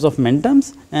in terms of min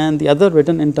terms and the other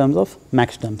written in terms of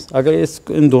max terms. अगर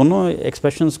इन दोनों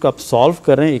expressions को आप solve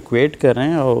करें, equate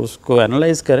करें और उसको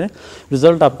analyze करें,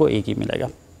 result आपको एक ही मिलेगा.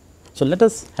 So let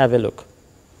us have a look.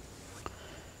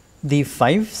 The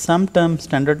 5 sum term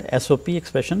standard SOP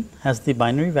expression has the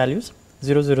binary values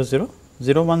 000, 010,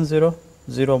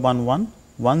 011,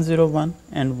 101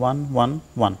 and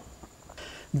 111.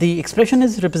 The expression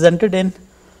is represented in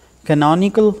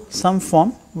canonical sum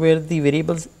form where the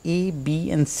variables a, b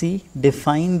and c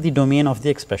define the domain of the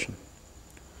expression.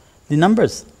 The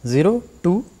numbers 0,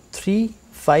 2, 3,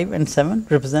 5 and 7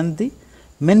 represent the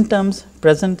min terms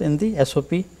present in the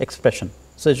SOP expression.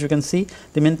 So as you can see,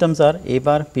 the min terms are a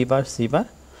bar, b bar, c bar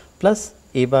plus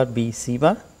a bar, b, c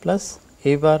bar plus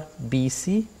a bar, b,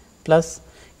 c plus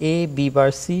a, b bar,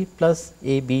 c plus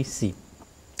a, b, c.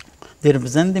 They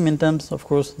represent the min terms, of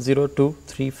course, 0, 2,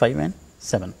 3, 5 and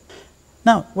 7.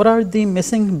 Now, what are the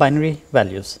missing binary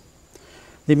values?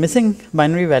 The missing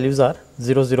binary values are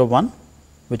 0, 0, 1,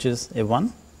 which is a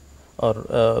 1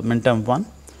 or min term 1,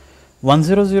 1,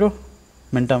 0, 0,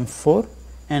 min term 4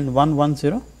 and 1, 1,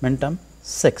 0, min term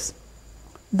 6.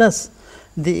 Thus,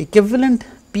 the equivalent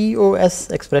POS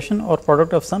expression or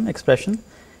product of sum expression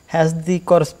has the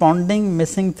corresponding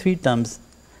missing 3 terms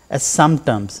as sum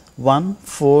terms 1,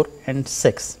 4 and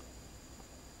 6.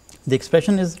 The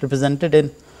expression is represented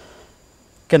in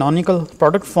canonical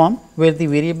product form where the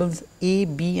variables a,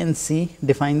 b and c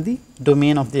define the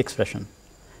domain of the expression.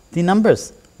 The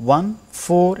numbers 1,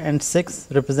 4 and 6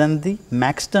 represent the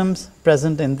max terms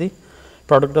present in the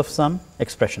product of sum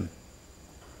expression.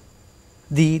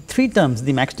 The 3 terms,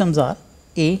 the max terms are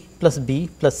a plus b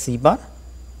plus c bar.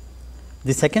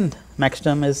 The second max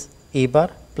term is a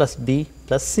bar plus b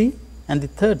plus c and the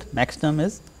third max term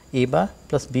is a bar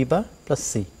plus b bar plus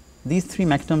c. These 3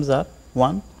 max terms are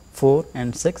 1, 4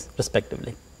 and 6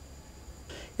 respectively.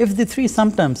 If the 3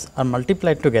 sum terms are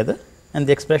multiplied together and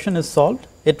the expression is solved,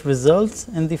 it results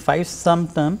in the 5 sum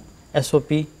term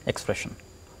SOP expression.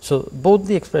 So both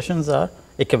the expressions are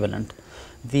equivalent.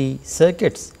 The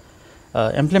circuits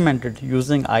implemented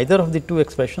using either of the 2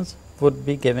 expressions would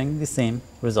be giving the same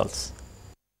results.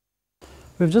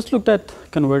 We have just looked at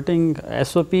converting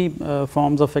SOP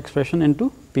forms of expression into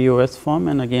POS form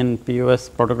and again POS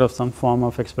product of some form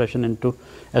of expression into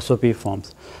SOP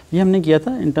forms. ये हमने किया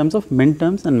था in terms of min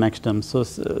terms and max terms. So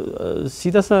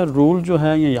सीधा सा rule जो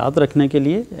है ये याद रखने के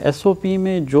लिए SOP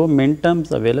में जो min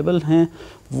terms available हैं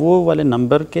वो वाले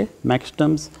number के max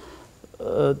terms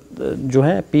जो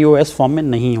है POS फॉर्म में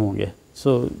नहीं होंगे.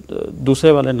 सो दूसरे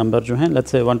वाले नंबर जो हैं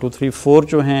लेट्स से 1, 2, 3, 4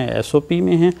 जो हैं SOP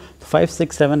में हैं, 5,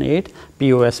 6, 7, 8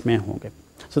 POS में होंगे.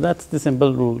 So that's the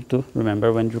simple rule to remember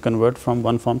when you convert from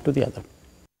one form to the other.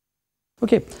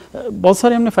 Okay, बहुत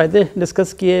सारे हमने फ़ायदे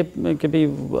डिस्कस किए कि भाई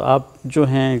आप जो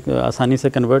हैं आसानी से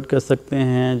कन्वर्ट कर सकते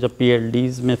हैं. जब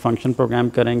PLDs में फंक्शन प्रोग्राम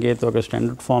करेंगे तो अगर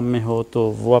स्टैंडर्ड फॉर्म में हो तो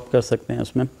वो आप कर सकते हैं.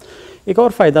 उसमें एक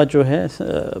और फ़ायदा जो है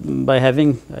by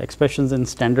having expressions in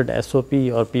standard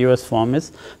SOP और POS form is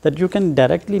that you can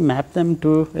directly map them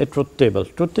to A truth table.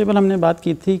 Truth table हमने बात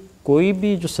की थी, कोई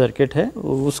भी जो सर्किट है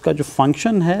उसका जो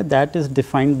फंक्शन है that is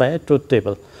defined by A truth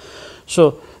table.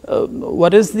 So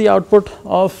what is the output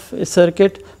of a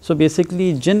circuit? So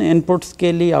basically Jin inputs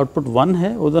के लिए output 1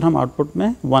 है उधर हम output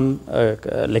में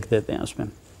 1 लिख देते हैं उसमें.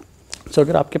 So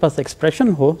अगर आपके पास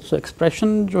expression हो, so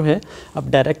expression जो है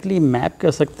आप directly map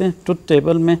कर सकते हैं truth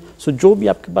table में. So जो भी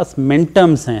आपके पास min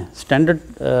terms हैं, standard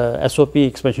SOP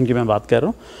expression की मैं बात कर रहा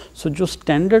हूँ, so जो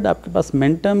standard आपके पास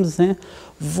min terms हैं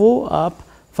वो आप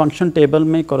function table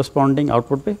में corresponding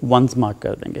output पे 1s mark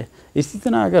कर देंगे. इसी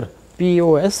तरह अगर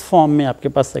POS फॉर्म में आपके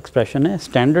पास एक्सप्रेशन है,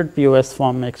 स्टैंडर्ड POS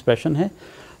फॉर्म में एक्सप्रेशन है,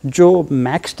 जो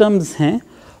मैक्स टर्म्स हैं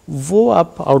वो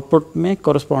आप आउटपुट में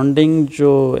कॉरस्पॉन्डिंग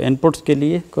जो इनपुट्स के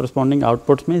लिए कॉरस्पॉन्डिंग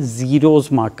आउटपुट्स में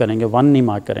ज़ीरोज़ मार्क करेंगे, 1 नहीं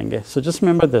मार्क करेंगे. सो जस्ट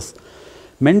रिमेंबर दिस,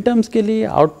 मिन टर्म्स के लिए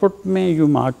आउटपुट में you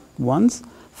mark once.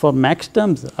 For max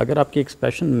terms, अगर आपकी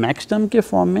एक्सप्रेशन मैक्स टर्म के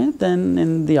फॉर्म में, then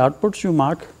in the outputs you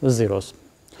mark zeros.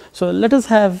 So let us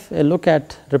have a look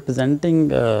at representing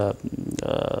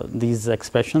these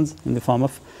expressions in the form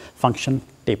of function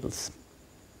tables.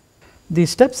 The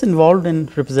steps involved in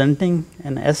representing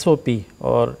an SOP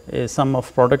or a sum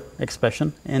of product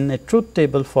expression in a truth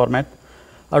table format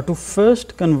are to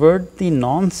first convert the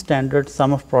non-standard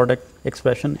sum of product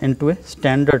expression into a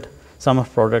standard sum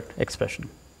of product expression.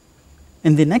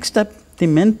 In the next step, the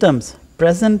min terms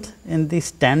present in the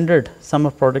standard sum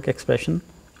of product expression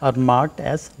are marked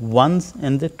as ones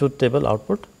in the truth table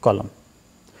output column.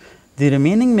 The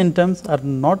remaining min terms are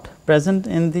not present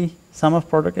in the sum of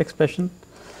product expression,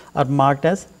 are marked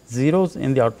as zeros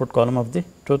in the output column of the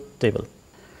truth table.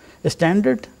 A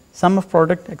standard sum of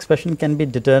product expression can be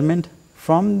determined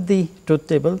from the truth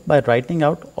table by writing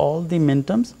out all the min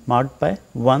terms marked by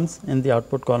ones in the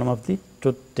output column of the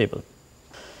truth table.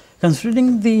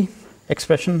 Considering the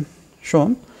expression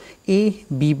shown, a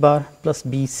b bar plus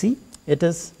b c, it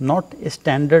is not a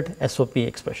standard SOP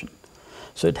expression.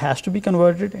 So it has to be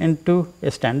converted into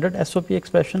a standard SOP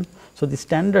expression. So the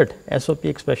standard SOP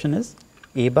expression is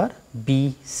a bar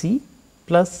b c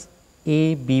plus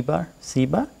a b bar c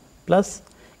bar plus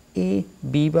a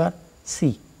b bar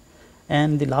c,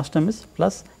 and the last term is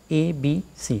plus a b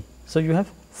c. So you have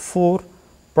 4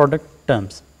 product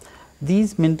terms.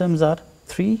 These min terms are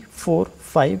 3, 4,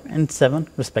 5 and 7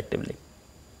 respectively.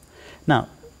 Now,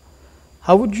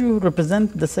 how would you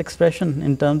represent this expression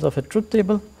in terms of a truth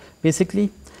table? Basically,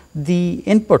 the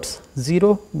inputs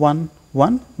 0, 1,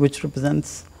 1, which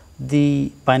represents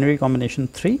the binary combination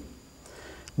 3,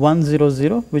 1, 0,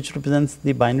 0, which represents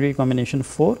the binary combination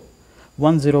 4,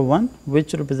 1, 0, 1,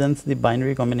 which represents the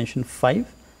binary combination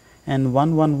 5, and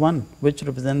 1, 1, 1, which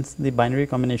represents the binary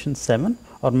combination 7,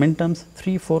 or min terms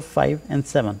 3, 4, 5 and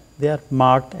 7. They are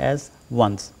marked as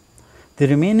ones. The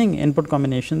remaining input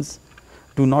combinations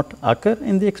do not occur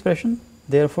in the expression,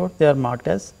 therefore they are marked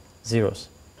as zeros.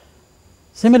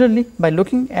 Similarly, by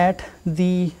looking at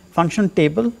the function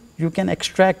table, you can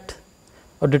extract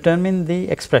or determine the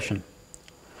expression.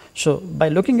 So by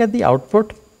looking at the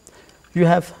output, you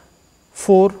have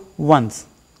 4 ones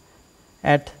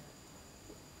at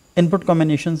input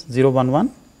combinations 0, 1,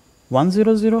 1, 1,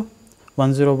 0, 0,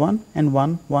 1, 0, 1 and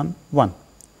 1, 1, 1.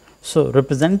 So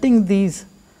representing these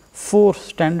 4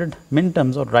 standard min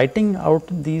terms, or writing out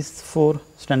these 4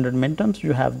 standard min terms,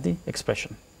 you have the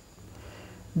expression.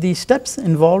 The steps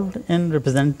involved in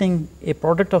representing a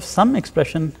product of sum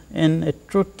expression in a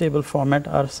truth table format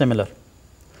are similar.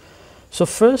 So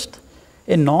first,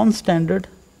 a non-standard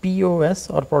POS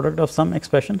or product of sum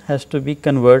expression has to be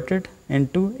converted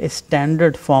into a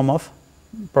standard form of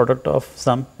product of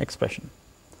sum expression.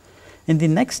 In the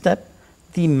next step,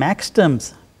 the max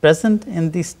terms present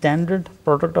in the standard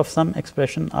product of sum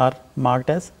expression are marked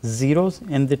as zeros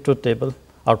in the truth table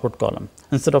output column.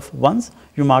 Instead of ones,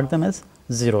 you mark them as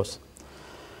zeros.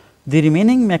 The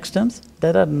remaining max terms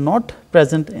that are not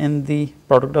present in the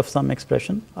product of sum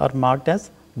expression are marked as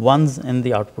ones in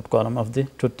the output column of the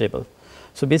truth table.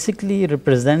 So basically,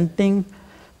 representing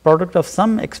product of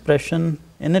sum expression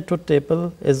in a truth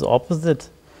table is opposite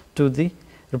to the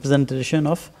representation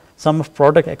of sum of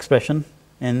product expression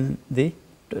in the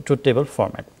truth table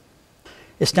format.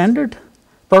 A standard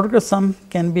product of sum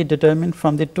can be determined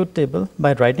from the truth table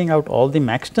by writing out all the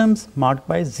max terms marked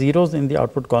by zeros in the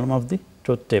output column of the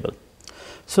truth table.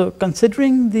 So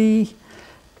considering the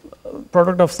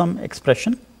product of sum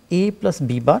expression a plus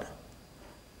b bar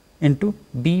into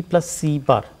b plus c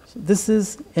bar. So this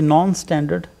is a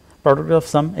non-standard product of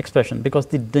sum expression, because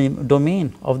the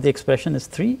domain of the expression is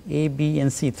 3, a, b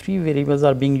and c. 3 variables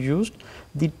are being used.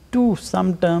 The 2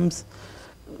 sum terms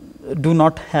do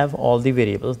not have all the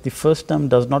variables. The first term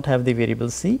does not have the variable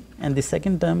c, and the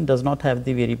second term does not have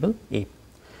the variable a.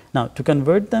 Now, to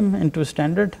convert them into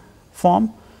standard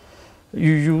form,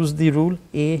 you use the rule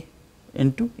a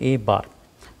into a bar.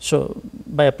 So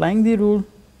by applying the rule,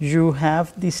 you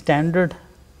have the standard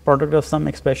product of sum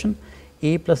expression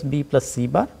a plus b plus c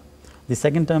bar. The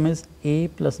second term is a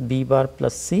plus b bar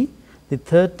plus c. The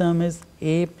third term is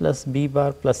a plus b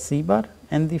bar plus c bar,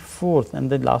 and the fourth and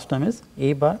the last term is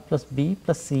a bar plus b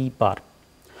plus c bar.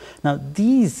 Now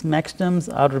these max terms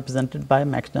are represented by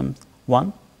max terms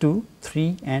 1, 2,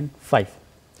 3 and 5.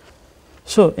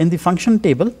 So in the function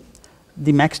table,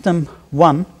 the max term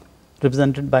 1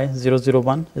 represented by 0, 0,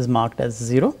 1 is marked as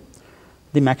 0.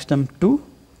 The max term 2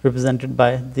 represented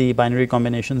by the binary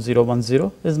combination 0 1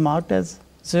 0 is marked as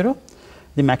 0.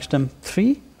 The maxterm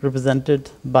 3 represented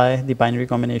by the binary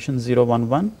combination 0 1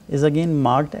 1 is again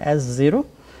marked as 0,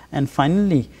 and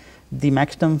finally the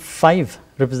maxterm 5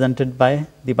 represented by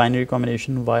the binary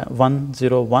combination 1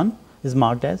 0 1 is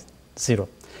marked as 0.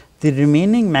 The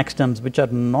remaining maxterms which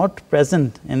are not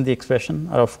present in the expression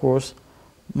are of course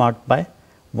marked by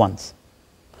 1s.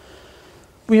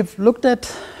 We have looked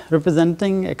at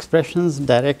representing expressions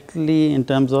directly in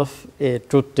terms of a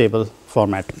truth table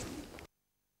format.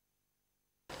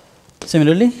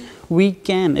 Similarly, we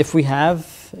can, if we have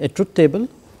a truth table,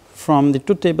 from the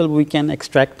truth table we can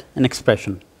extract an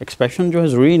expression. Expression जो है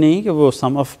ज़रूरी नहीं कि वो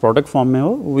sum of product form में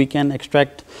हो. We can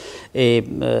extract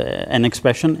an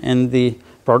expression in the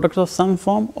product of sum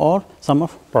form or sum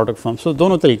of product form. So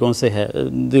दोनों तरीकों से है.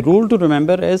 The rule to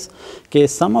remember is कि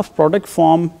sum of product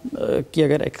form की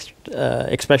अगर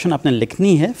expression आपने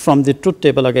लिखनी है from the truth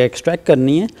table, अगर extract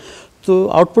करनी है तो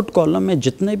आउटपुट कॉलम में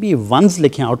जितने भी वंस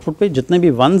लिखे हैं, आउटपुट पे जितने भी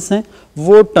वंस हैं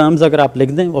वो टर्म्स अगर आप लिख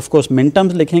दें, ऑफ कोर्स मिन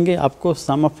टर्म्स लिखेंगे, आपको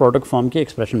सम ऑफ प्रोडक्ट फॉर्म की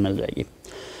एक्सप्रेशन मिल जाएगी.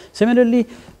 सिमिलरली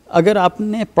अगर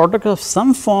आपने प्रोडक्ट ऑफ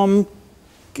सम फॉर्म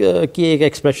की एक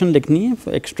एक्सप्रेशन लिखनी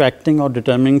है एक्सट्रैक्टिंग और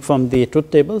determining from the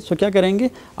truth table, सो क्या करेंगे,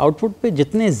 आउटपुट पे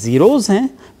जितने ज़ीरोज़ हैं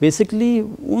बेसिकली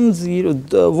उन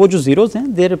वो जो ज़ीरोज़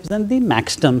हैं they represent the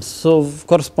max terms. So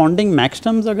corresponding max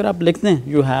terms अगर आप लिख दें,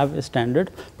 you have a standard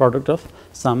product of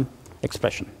some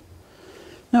expression.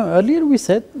 Now earlier we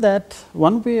said that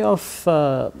one way of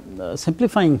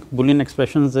simplifying Boolean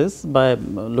expressions is by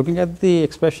looking at the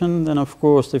expression, then of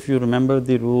course if you remember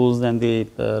the rules and the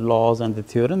laws and the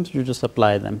theorems, you just apply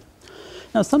them.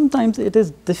 Now sometimes it is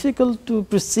difficult to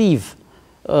perceive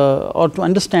or to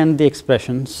understand the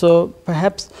expression, so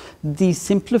perhaps the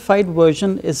simplified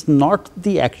version is not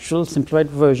the actual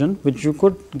simplified version which you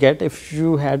could get if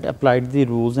you had applied the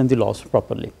rules and the laws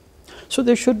properly. So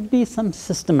there should be some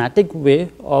systematic way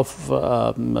of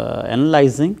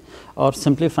analyzing or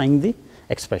simplifying the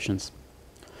expressions.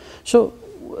 So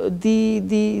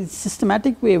the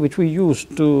systematic way which we use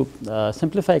to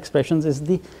simplify expressions is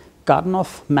the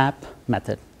Karnoff map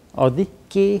method or the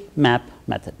K-map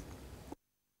method.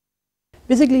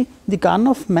 Basically the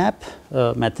Karnoff map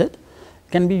method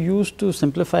can be used to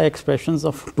simplify expressions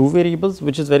of two variables,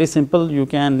 which is very simple. You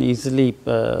can easily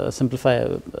simplify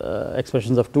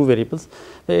expressions of two variables.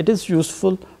 It is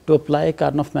useful to apply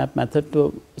Karnoff map method to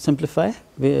simplify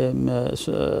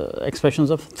expressions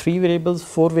of 3 variables,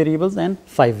 4 variables and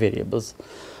 5 variables.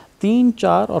 3,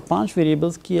 4 और 5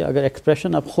 variables की अगर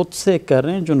expression आप ख़ुद से कर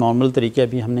रहे हैं जो नॉर्मल तरीके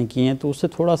अभी हमने किए हैं, तो उससे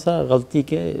थोड़ा सा गलती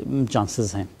के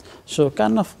चांसेस हैं. सो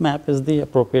Karnoff map is the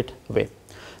appropriate way.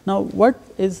 Now what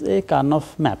is a Karnoff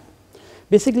map?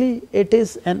 Basically it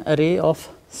is an array of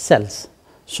cells.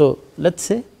 So let's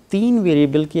say 3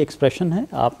 variable की एक्सप्रेशन है,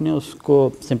 आपने उसको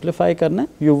सिंप्लीफाई करना है.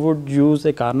 You would use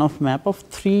a Karnoff map of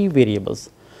 3 variables.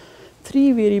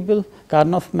 3 variable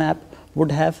Karnoff map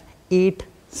would have 8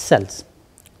 cells.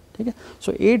 ठीक है.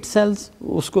 So 8 cells,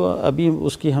 उसको अभी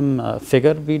उसकी हम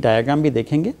फिगर भी डायग्राम भी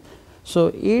देखेंगे. So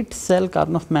 8 cell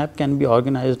Karnoff map can be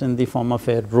organized in the form of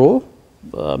a row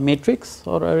matrix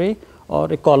or array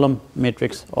or a column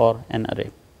matrix or an array.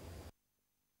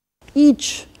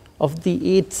 Each of the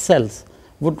 8 cells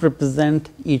would represent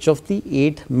each of the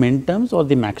 8 min terms or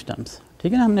the max terms.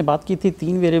 ठीक है ना, हमने बात की थी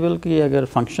 3 variable की अगर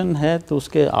function है तो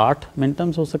उसके 8 min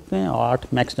terms हो सकते हैं और 8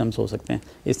 max terms हो सकते हैं.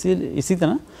 इसी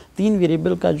तरह 3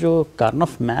 वेरिएबल का जो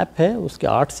Karnoff मैप है उसके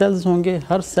 8 सेल्स होंगे.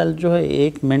 हर सेल जो है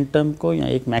एक min term को या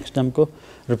एक max term को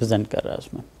रिप्रेजेंट कर रहा है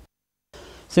उसमें.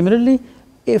 Similarly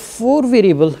a 4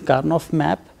 variable Karnoff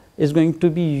map is going to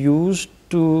be used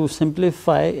to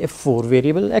simplify a 4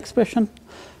 variable expression.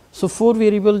 So 4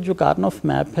 variable जो Karnoff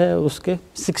map है उसके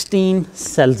 16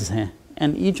 cells हैं,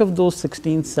 and each of those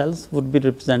 16 cells would be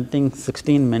representing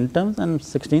 16 min terms and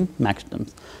 16 max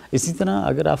terms. इसी तरह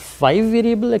अगर आप 5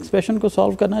 variable expression को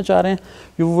solve करना चाह रहे हैं,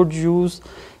 you would use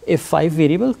a 5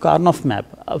 variable Karnoff map.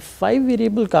 अब 5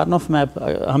 variable Karnoff map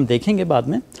हम देखेंगे बाद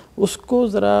में, उसको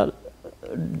ज़रा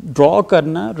ड्रॉ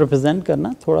करना, रिप्रेजेंट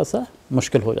करना थोड़ा सा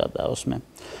मुश्किल हो जाता है उसमें.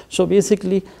 सो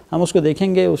बेसिकली हम उसको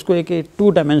देखेंगे, उसको एक 2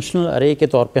 डायमेंशनल अरे के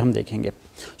तौर पे हम देखेंगे.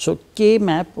 सो के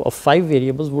map of 5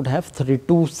 variables would have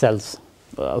 32 sales.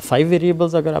 5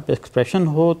 variables अगर आप एक्सप्रेशन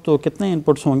हो तो कितने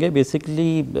इनपुट्स होंगे,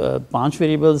 बेसिकली 5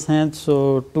 वेरिएबल्स हैं,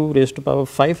 सो 2 raised to power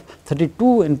 5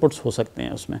 32 इनपुट्स हो सकते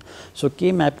हैं उसमें. सो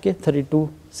के मैप के 32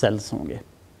 सेल्स होंगे.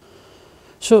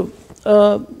 So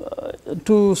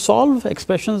to solve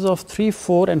expressions of 3,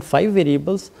 4 and 5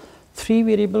 variables, 3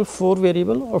 variable, 4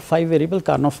 variable or 5 variable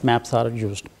Karnoff maps are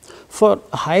used. For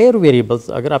higher variables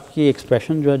अगर आपकी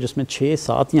एक्सप्रेशन जो है जिसमें 6,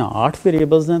 7 या 8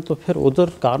 वेरिएबल्स हैं तो फिर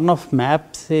उधर कार्नोफ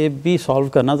मैप से भी सॉल्व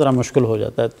करना ज़रा मुश्किल हो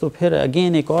जाता है। तो फिर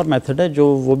अगेन एक और मेथड है जो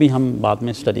वो भी हम बाद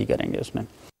में स्टडी करेंगे उसमें।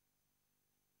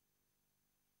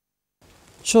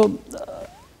 सो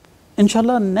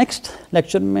इंशाल्लाह नेक्स्ट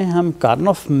लेक्चर में हम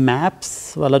कार्नोफ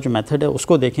मैप्स वाला जो मेथड है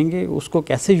उसको देखेंगे, उसको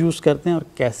कैसे यूज़ करते हैं और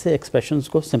कैसे एक्सप्रेशंस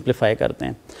को सिंप्लीफाई करते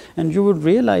हैं। And you would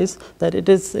realise that it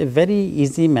is a very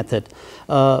easy method.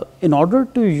 In order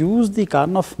to use the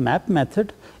Karnaugh map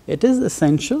method, it is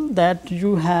essential that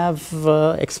you have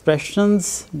expressions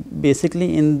basically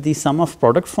in the sum of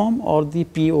product form or the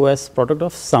POS product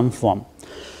of sum form.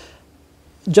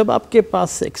 जब आपके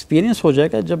पास experience हो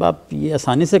जाएगा, जब आप ये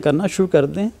आसानी से करना शुरू कर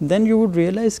दें, देन यू वुड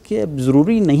रियलाइज़ कि अब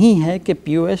ज़रूरी नहीं है कि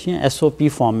POS या SOP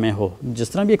फॉर्म में हो।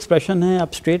 जिस तरह भी एक्सप्रेशन है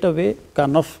आप स्ट्रेट अवे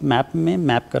कार्नोफ मैप में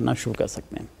मैप करना शुरू कर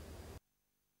सकते हैं।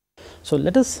 So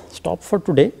let us stop for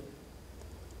today.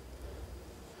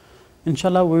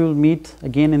 Inshallah, we will meet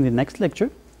again in the next lecture.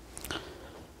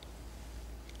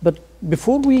 But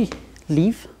before we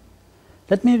leave,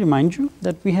 let me remind you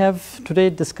that we have today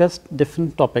discussed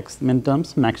different topics: min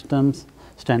terms, max terms,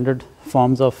 standard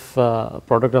forms of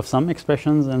product of sum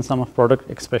expressions and sum of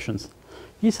product expressions.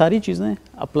 ये सारी चीज़ें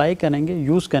apply करेंगे,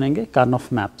 use करेंगे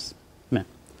Karnaugh maps में.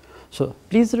 So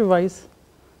please revise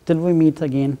till we meet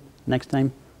again next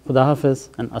time. Khuda Hafiz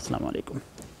and Assalamu Alaikum.